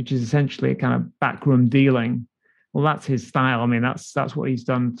 which is essentially a kind of backroom dealing. Well, that's his style. I mean, that's what he's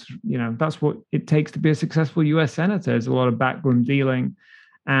done. That's what it takes to be a successful U.S. senator. There's a lot of backroom dealing.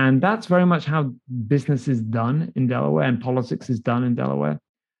 And that's very much how business is done in Delaware and politics is done in Delaware.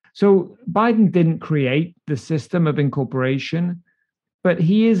 So Biden didn't create the system of incorporation, but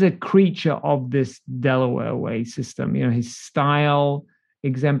he is a creature of this Delaware way system. His style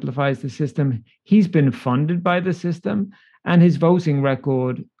exemplifies the system. He's been funded by the system, and his voting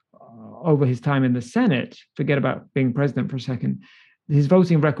record over his time in the Senate, forget about being president for a second, his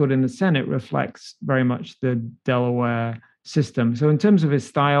voting record in the Senate reflects very much the Delaware system. So in terms of his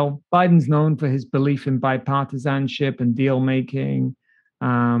style, Biden's known for his belief in bipartisanship and deal making.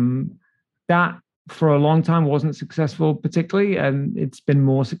 That for a long time wasn't successful particularly, and it's been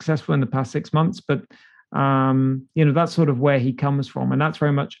more successful in the past 6 months, but that's sort of where he comes from, and that's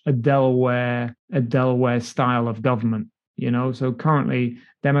very much a Delaware style of government. So currently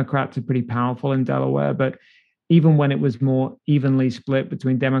Democrats are pretty powerful in Delaware, but even when it was more evenly split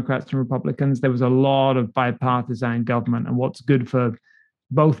between Democrats and Republicans, there was a lot of bipartisan government, and what's good for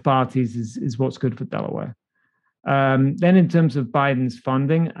both parties is what's good for Delaware. Then in terms of Biden's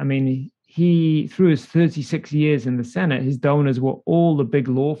funding, I mean, he, through his 36 years in the Senate, his donors were all the big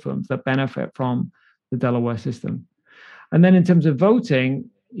law firms that benefit from the Delaware system. And then in terms of voting,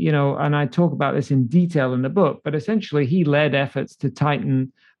 and I talk about this in detail in the book, but essentially he led efforts to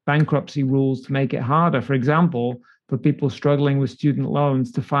tighten bankruptcy rules to make it harder, for example, for people struggling with student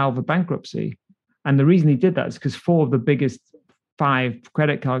loans to file for bankruptcy. And the reason he did that is because 4 of the biggest 5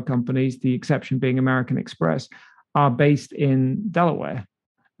 credit card companies, the exception being American Express, are based in Delaware.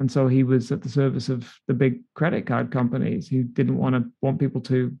 And so he was at the service of the big credit card companies who didn't want people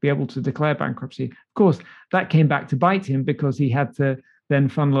to be able to declare bankruptcy. Of course, that came back to bite him because he had to then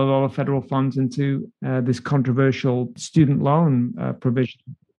funnel a lot of federal funds into this controversial student loan provision.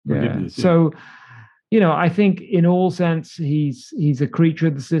 Yeah. So, I think in all sense, he's a creature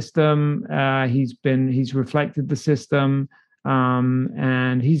of the system. He's reflected the system,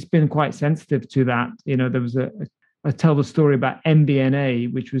 and he's been quite sensitive to that. There was I tell the story about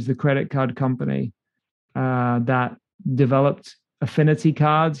MBNA, which was the credit card company that developed affinity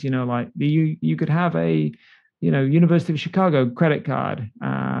cards. Like you could have a University of Chicago credit card,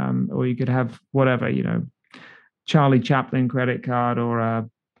 or you could have whatever, Charlie Chaplin credit card, or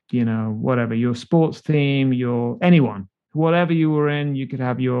whatever, your sports team, anyone, whatever you were in, you could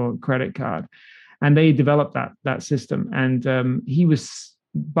have your credit card. And they developed that system. And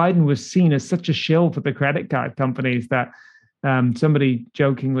Biden was seen as such a shill for the credit card companies that somebody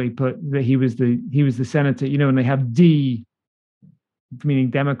jokingly put that he was the senator, and they have D, meaning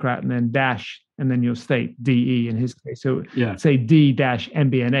Democrat, and then dash, and then your state, DE in his case. So say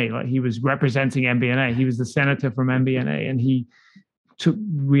D-MBNA, like he was representing MBNA. He was the senator from MBNA, and he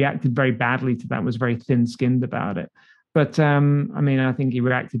reacted very badly to that, was very thin-skinned about it. But I think he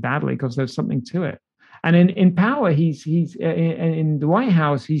reacted badly because there's something to it. And in power, he's in the White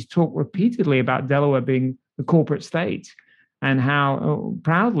House, he's talked repeatedly about Delaware being the corporate state, and how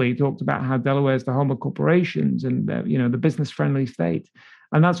proudly talked about how Delaware is the home of corporations and the business-friendly state.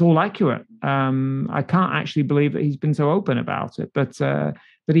 and that's all accurate. I can't actually believe that he's been so open about it, but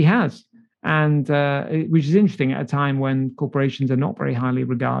he has, and which is interesting at a time when corporations are not very highly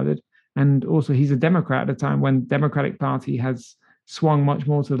regarded, and also he's a Democrat at a time when the Democratic Party has swung much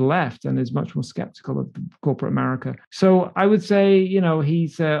more to the left and is much more skeptical of corporate America. So I would say,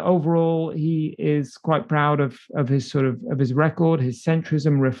 he's overall, he is quite proud of his of his record. His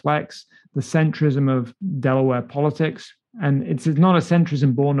centrism reflects the centrism of Delaware politics. And it's not a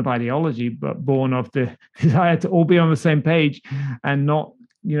centrism born of ideology, but born of the desire to all be on the same page and not,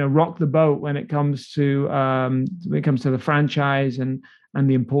 rock the boat when it comes to the franchise and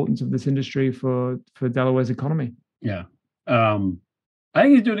the importance of this industry for Delaware's economy. Yeah. I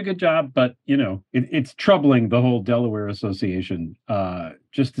think he's doing a good job, but it's troubling, the whole Delaware Association,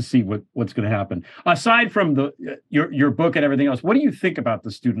 just to see what's going to happen. Aside from your book and everything else, what do you think about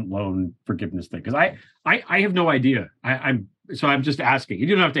the student loan forgiveness thing? Because I have no idea. I'm just asking. You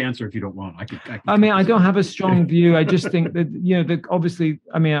don't have to answer if you don't want. I don't have a strong view. I just think that obviously,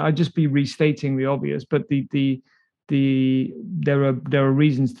 I'd just be restating the obvious, but there are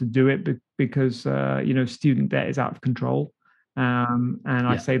reasons to do it because student debt is out of control.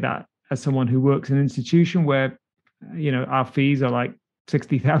 I say that as someone who works in an institution where, our fees are like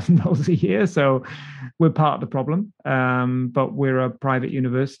 $60,000 a year. So we're part of the problem. But we're a private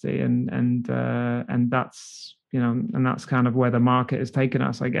university and that's, and that's kind of where the market has taken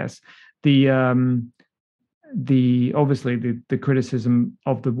us, I guess. Obviously the criticism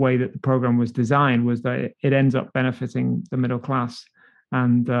of the way that the program was designed was that it ends up benefiting the middle class.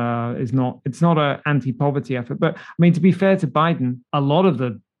 And it's not an anti-poverty effort. But to be fair to Biden, a lot of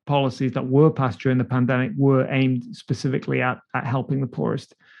the policies that were passed during the pandemic were aimed specifically at helping the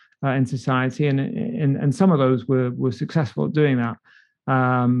poorest in society, and some of those were successful at doing that.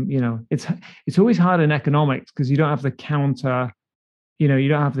 It's always hard in economics because you don't have the counter. You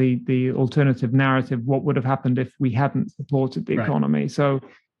don't have the alternative narrative. What would have happened if we hadn't supported the economy? So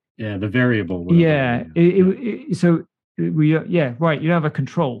the variable. You don't have a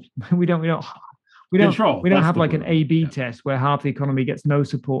control. We don't have like an A/B test where half the economy gets no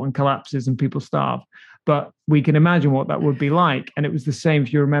support and collapses and people starve. But we can imagine what that would be like. And it was the same,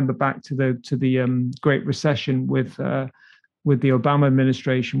 if you remember back to the Great Recession with the Obama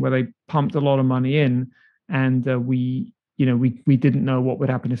administration, where they pumped a lot of money in, and we didn't know what would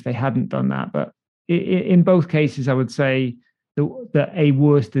happen if they hadn't done that. But in both cases, I would say that a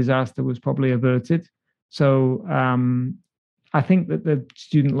worse disaster was probably averted. So I think that the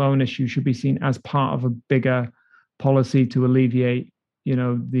student loan issue should be seen as part of a bigger policy to alleviate,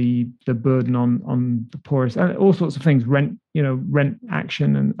 the burden on the poorest, and all sorts of things, rent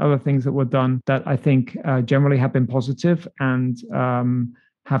action and other things that were done that I think generally have been positive and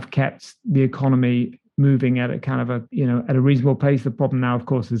have kept the economy moving at a kind of at a reasonable pace. The problem now, of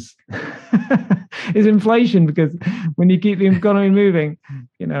course, is is inflation, because when you keep the economy moving,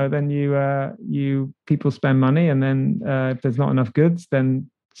 then people spend money, and then if there's not enough goods, then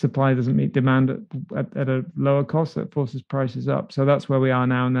supply doesn't meet demand at a lower cost. That forces prices up. So that's where we are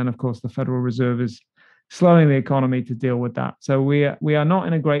now. And then, of course, the Federal Reserve is slowing the economy to deal with that. So we are not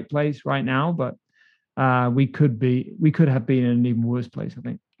in a great place right now, but we could have been in an even worse place, I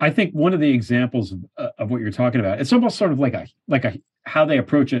think. I think one of the examples of what you're talking about, it's almost sort of like a how they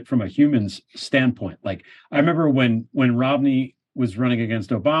approach it from a human's standpoint. Like, I remember when Romney was running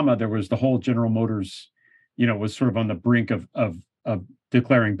against Obama, there was the whole General Motors, was sort of on the brink of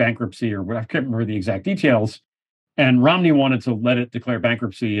declaring bankruptcy, or I can't remember the exact details. And Romney wanted to let it declare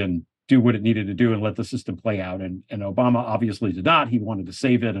bankruptcy and do what it needed to do and let the system play out. And Obama obviously did not. He wanted to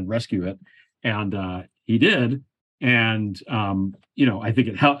save it and rescue it. And he did. And, I think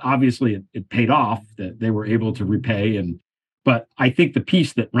it helped. Obviously, it paid off, that they were able to repay. But I think the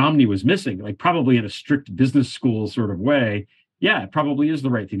piece that Romney was missing, like probably in a strict business school sort of way, it probably is the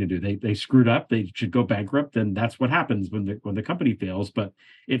right thing to do. They screwed up. They should go bankrupt, and that's what happens when the company fails. But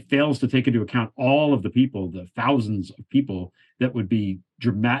it fails to take into account all of the people, the thousands of people that would be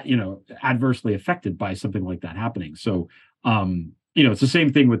adversely affected by something like that happening. So, it's the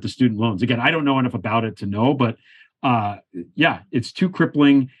same thing with the student loans. Again, I don't know enough about it to know, but it's too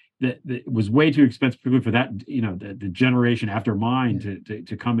crippling. That it was way too expensive, particularly for that, the generation after mine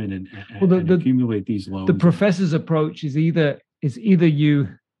to come in and accumulate these loans. The professor's approach is either you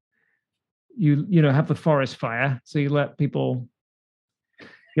have the forest fire, so you let people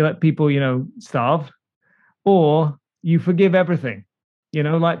starve, or you forgive everything.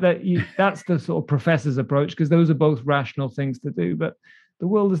 Like that. That's the sort of professor's approach, because those are both rational things to do. But the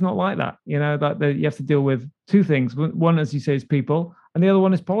world is not like that. You have to deal with two things. One, as you say, is people, and the other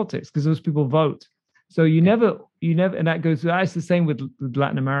one is politics, because those people vote. So you never you never, and that's the same with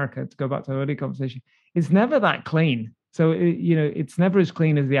Latin America, to go back to our earlier conversation. It's never that clean. So, it's never as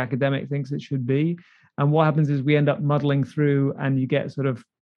clean as the academic thinks it should be. And what happens is we end up muddling through, and you get sort of,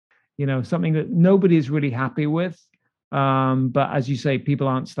 something that nobody is really happy with. But as you say, people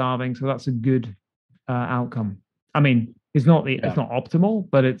aren't starving. So that's a good outcome. I mean, it's not optimal,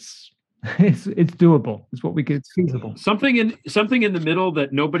 but it's doable. It's what it's feasible. Something in the middle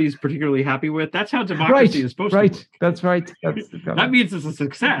that nobody's particularly happy with. That's how democracy is supposed to work. That's right. That means it's a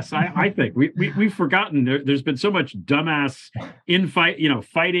success. I think we've forgotten there's been so much dumbass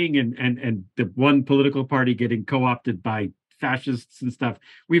fighting and the one political party getting co-opted by fascists and stuff.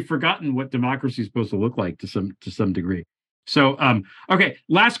 We've forgotten what democracy is supposed to look like to some degree. So okay,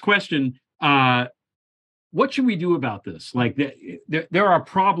 last question. What should we do about this? Like, there are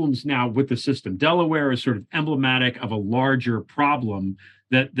problems now with the system. Delaware is sort of emblematic of a larger problem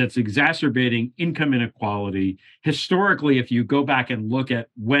that's exacerbating income inequality. Historically, if you go back and look at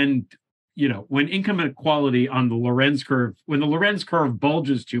when income inequality on the Lorenz curve, when the Lorenz curve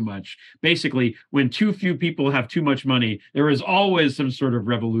bulges too much, basically when too few people have too much money, there is always some sort of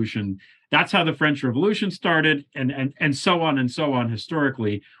revolution. That's how the French Revolution started, and so on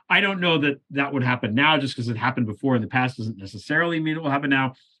historically. I don't know that would happen now just because it happened before in the past doesn't necessarily mean it will happen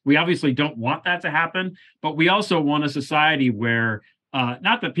now. We obviously don't want that to happen, but we also want a society where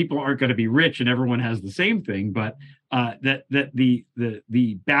not that people aren't going to be rich and everyone has the same thing, but that the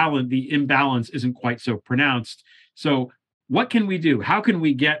imbalance isn't quite so pronounced. So what can we do? How can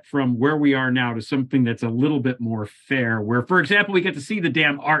we get from where we are now to something that's a little bit more fair, where, for example, we get to see the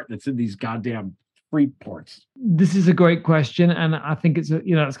damn art that's in these goddamn free ports? This is a great question. And I think it's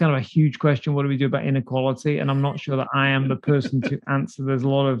it's kind of a huge question. What do we do about inequality? And I'm not sure that I am the person to answer. There's a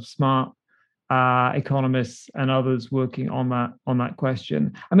lot of smart economists and others working on that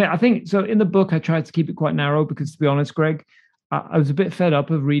question. I mean, I think so. In the book, I tried to keep it quite narrow because, to be honest, Greg, I was a bit fed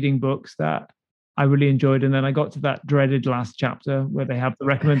up of reading books that I really enjoyed, and then I got to that dreaded last chapter where they have the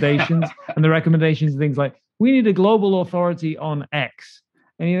recommendations, and the recommendations are things like, we need a global authority on X.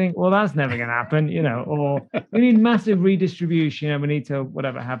 And you think, well, that's never going to happen, or we need massive redistribution, we need to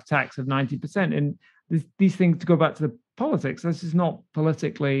have tax of 90%. And these things, to go back to the politics, this is not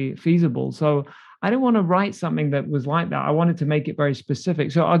politically feasible. So I didn't want to write something that was like that. I wanted to make it very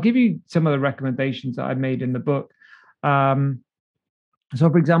specific. So I'll give you some of the recommendations that I made in the book. So,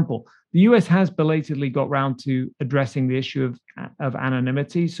 for example, the US has belatedly got round to addressing the issue of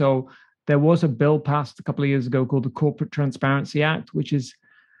anonymity. So there was a bill passed a couple of years ago called the Corporate Transparency Act, which is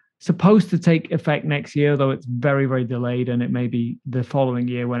supposed to take effect next year, though it's very, very delayed, and it may be the following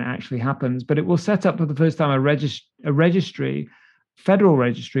year when it actually happens. But it will set up for the first time a registry, federal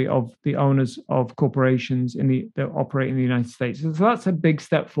registry of the owners of corporations that operate in the United States. So that's a big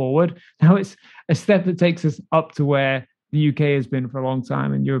step forward. Now it's a step that takes us up to where the UK has been for a long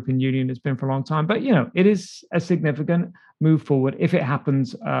time and European Union has been for a long time. But, it is a significant move forward if it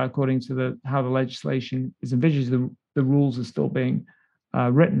happens according to how the legislation is envisaged. The rules are still being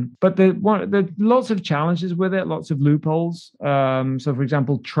written. But there are lots of challenges with it, lots of loopholes. So, for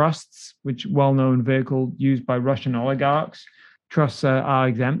example, trusts, which well-known vehicle used by Russian oligarchs, trusts are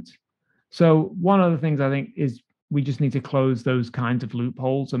exempt. So one of the things I think is we just need to close those kinds of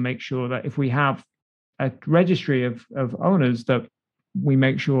loopholes and make sure that if we have a registry of owners, that we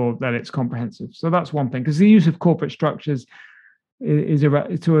make sure that it's comprehensive. So that's one thing, because the use of corporate structures is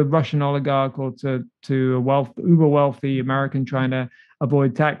to a Russian oligarch or to a uber wealthy American trying to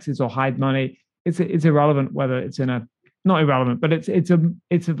avoid taxes or hide money. It's irrelevant whether it's not irrelevant, but it's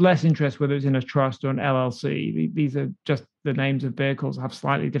of less interest whether it's in a trust or an LLC. These are just the names of vehicles, have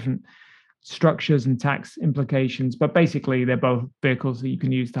slightly different structures and tax implications, but basically they're both vehicles that you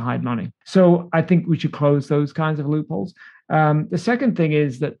can use to hide money. So I think we should close those kinds of loopholes. The second thing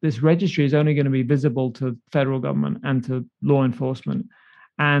is that this registry is only going to be visible to federal government and to law enforcement.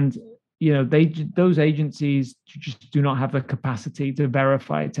 And, those agencies just do not have the capacity to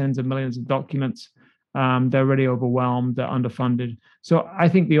verify tens of millions of documents. They're already overwhelmed, they're underfunded. So I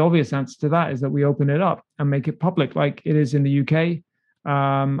think the obvious answer to that is that we open it up and make it public, like it is in the UK,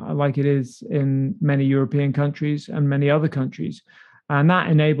 like it is in many European countries and many other countries. And that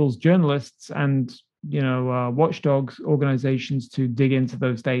enables journalists and watchdogs organizations to dig into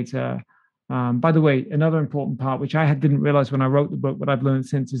those data. By the way, another important part, which I didn't realize when I wrote the book, but I've learned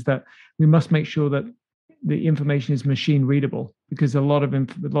since, is that we must make sure that the information is machine readable, because a lot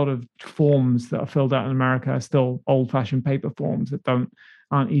of forms that are filled out in America are still old-fashioned paper forms that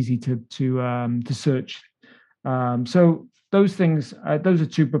aren't easy to search. So those things, those are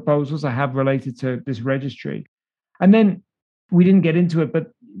two proposals I have related to this registry. And then we didn't get into it,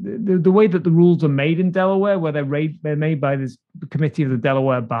 but the way that the rules are made in Delaware, where they're made by this committee of the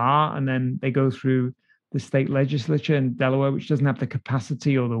Delaware Bar, and then they go through the state legislature in Delaware, which doesn't have the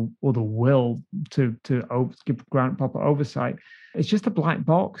capacity or the will to grant proper oversight. It's just a black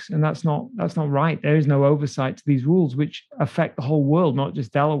box, and that's not right. There is no oversight to these rules, which affect the whole world, not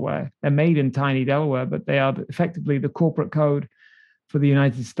just Delaware. They're made in tiny Delaware, but they are effectively the corporate code for the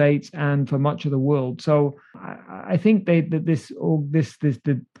United States and for much of the world. So I think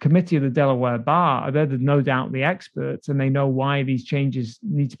the committee of the Delaware Bar, they're no doubt the experts, and they know why these changes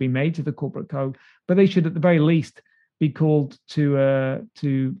need to be made to the corporate code. But they should, at the very least, be called to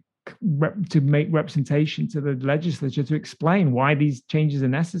make representation to the legislature to explain why these changes are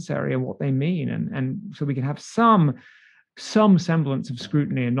necessary and what they mean, and so we can have some semblance of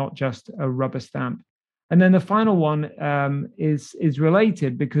scrutiny and not just a rubber stamp. And then the final one is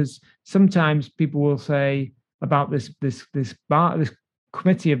related, because sometimes people will say about this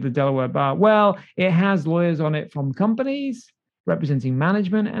committee of the Delaware Bar, well, it has lawyers on it from companies representing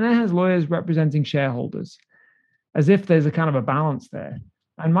management, and it has lawyers representing shareholders, as if there's a kind of a balance there.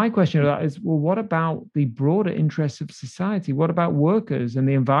 And my question to that is, well, what about the broader interests of society? What about workers and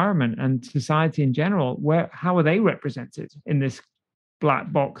the environment and society in general? How are they represented in this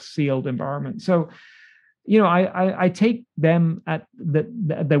black box sealed environment? So, I take them at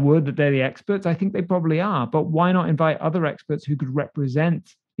their word that they're the experts. I think they probably are, but why not invite other experts who could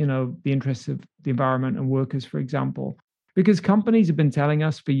represent, the interests of the environment and workers, for example? Because companies have been telling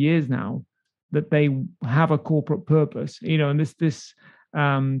us for years now that they have a corporate purpose, and this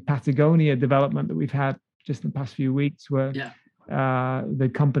Patagonia development that we've had just in the past few weeks, where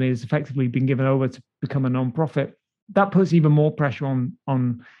the company has effectively been given over to become a nonprofit. That puts even more pressure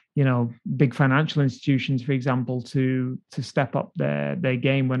on big financial institutions, for example, to step up their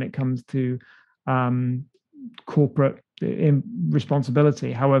game when it comes to corporate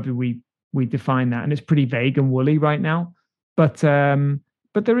responsibility, however we define that. And it's pretty vague and woolly right now, but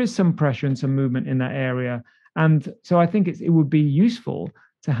there is some pressure and some movement in that area. And so I think it would be useful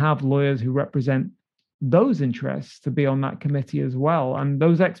to have lawyers who represent those interests to be on that committee as well. And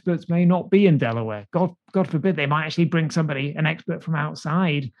those experts may not be in Delaware. God forbid, they might actually bring an expert from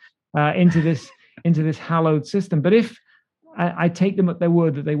outside into this hallowed system. But if I take them at their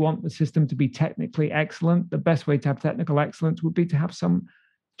word that they want the system to be technically excellent, the best way to have technical excellence would be to have some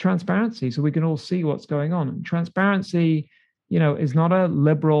transparency so we can all see what's going on. And transparency, is not a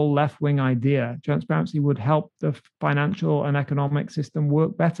liberal left-wing idea. Transparency would help the financial and economic system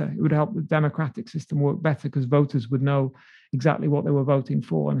work better. It would help the democratic system work better, because voters would know exactly what they were voting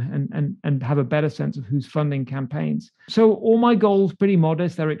for and have a better sense of who's funding campaigns. So all my goals, pretty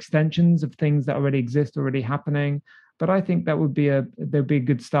modest. They're extensions of things that already exist, already happening. But I think there'd be a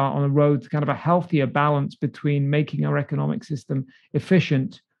good start on the road to kind of a healthier balance between making our economic system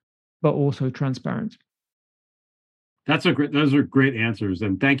efficient, but also transparent. Those are great answers,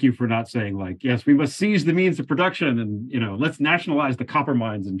 and thank you for not saying yes, we must seize the means of production and let's nationalize the copper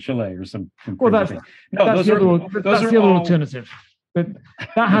mines in Chile or some. Well, that's the other alternative, but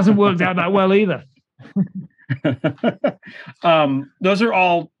that hasn't worked out that well either. Those are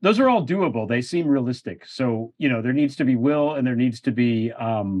all doable. They seem realistic. So there needs to be will, and there needs to be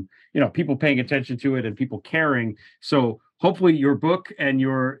people paying attention to it and people caring. So hopefully your book and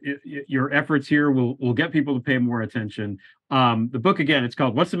your efforts here will get people to pay more attention. The book, again, it's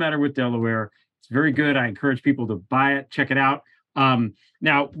called What's the Matter with Delaware? It's very good. I encourage people to buy it, check it out.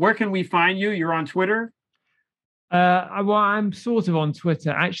 Now, where can we find you? You're on Twitter? Well, I'm sort of on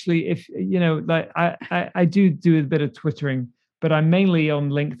Twitter. Actually, if I do a bit of twittering, but I'm mainly on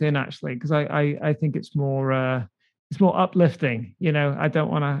LinkedIn, actually, because I think it's more uplifting. I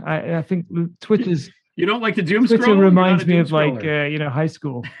don't want to. I think Twitter's. You don't like to doom scroll? Twitter reminds me of high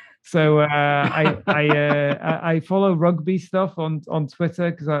school. So I follow rugby stuff on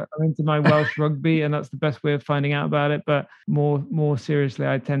Twitter because I'm into my Welsh rugby, and that's the best way of finding out about it. But more seriously,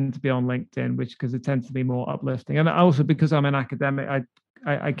 I tend to be on LinkedIn, because it tends to be more uplifting. And also because I'm an academic,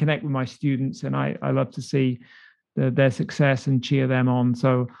 I connect with my students, and I love to see their success and cheer them on.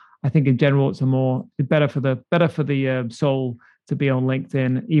 So I think in general, it's better for the soul to be on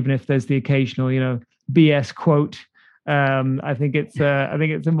LinkedIn, even if there's the occasional BS quote. I think it's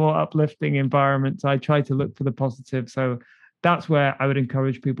a more uplifting environment. So I try to look for the positive. So that's where I would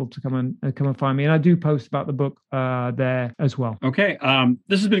encourage people to come and find me. And I do post about the book there as well. Okay.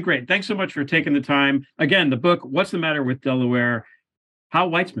 This has been great. Thanks so much for taking the time. Again, the book, What's the Matter with Delaware? Hal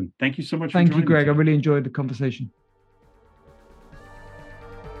Weitzman, thank you so much for joining me. Thank you, Greg. I really enjoyed the conversation.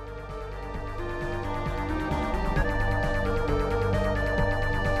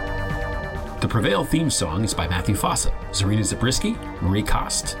 The Prevail theme song is by Matthew Fawcett. Zarina Zabriskie, Marie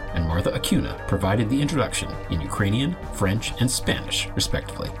Kost, and Martha Acuna provided the introduction in Ukrainian, French, and Spanish,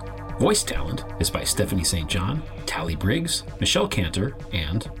 respectively. Voice talent is by Stephanie St. John, Tally Briggs, Michelle Cantor,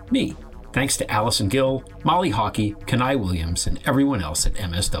 and me. Thanks to Allison Gill, Molly Hockey, Kenai Williams, and everyone else at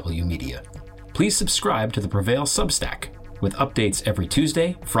MSW Media. Please subscribe to the Prevail Substack with updates every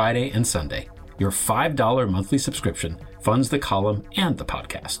Tuesday, Friday, and Sunday. Your $5 monthly subscription funds the column and the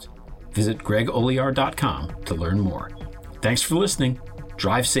podcast. Visit gregoliar.com to learn more. Thanks for listening.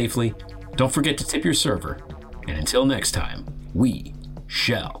 Drive safely. Don't forget to tip your server. And until next time, we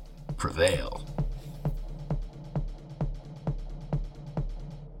shall prevail.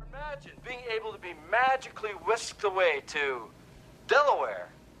 Imagine being able to be magically whisked away to Delaware.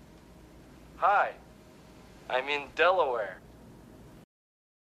 Hi, I'm in Delaware.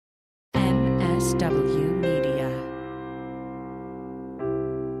 MSW Media.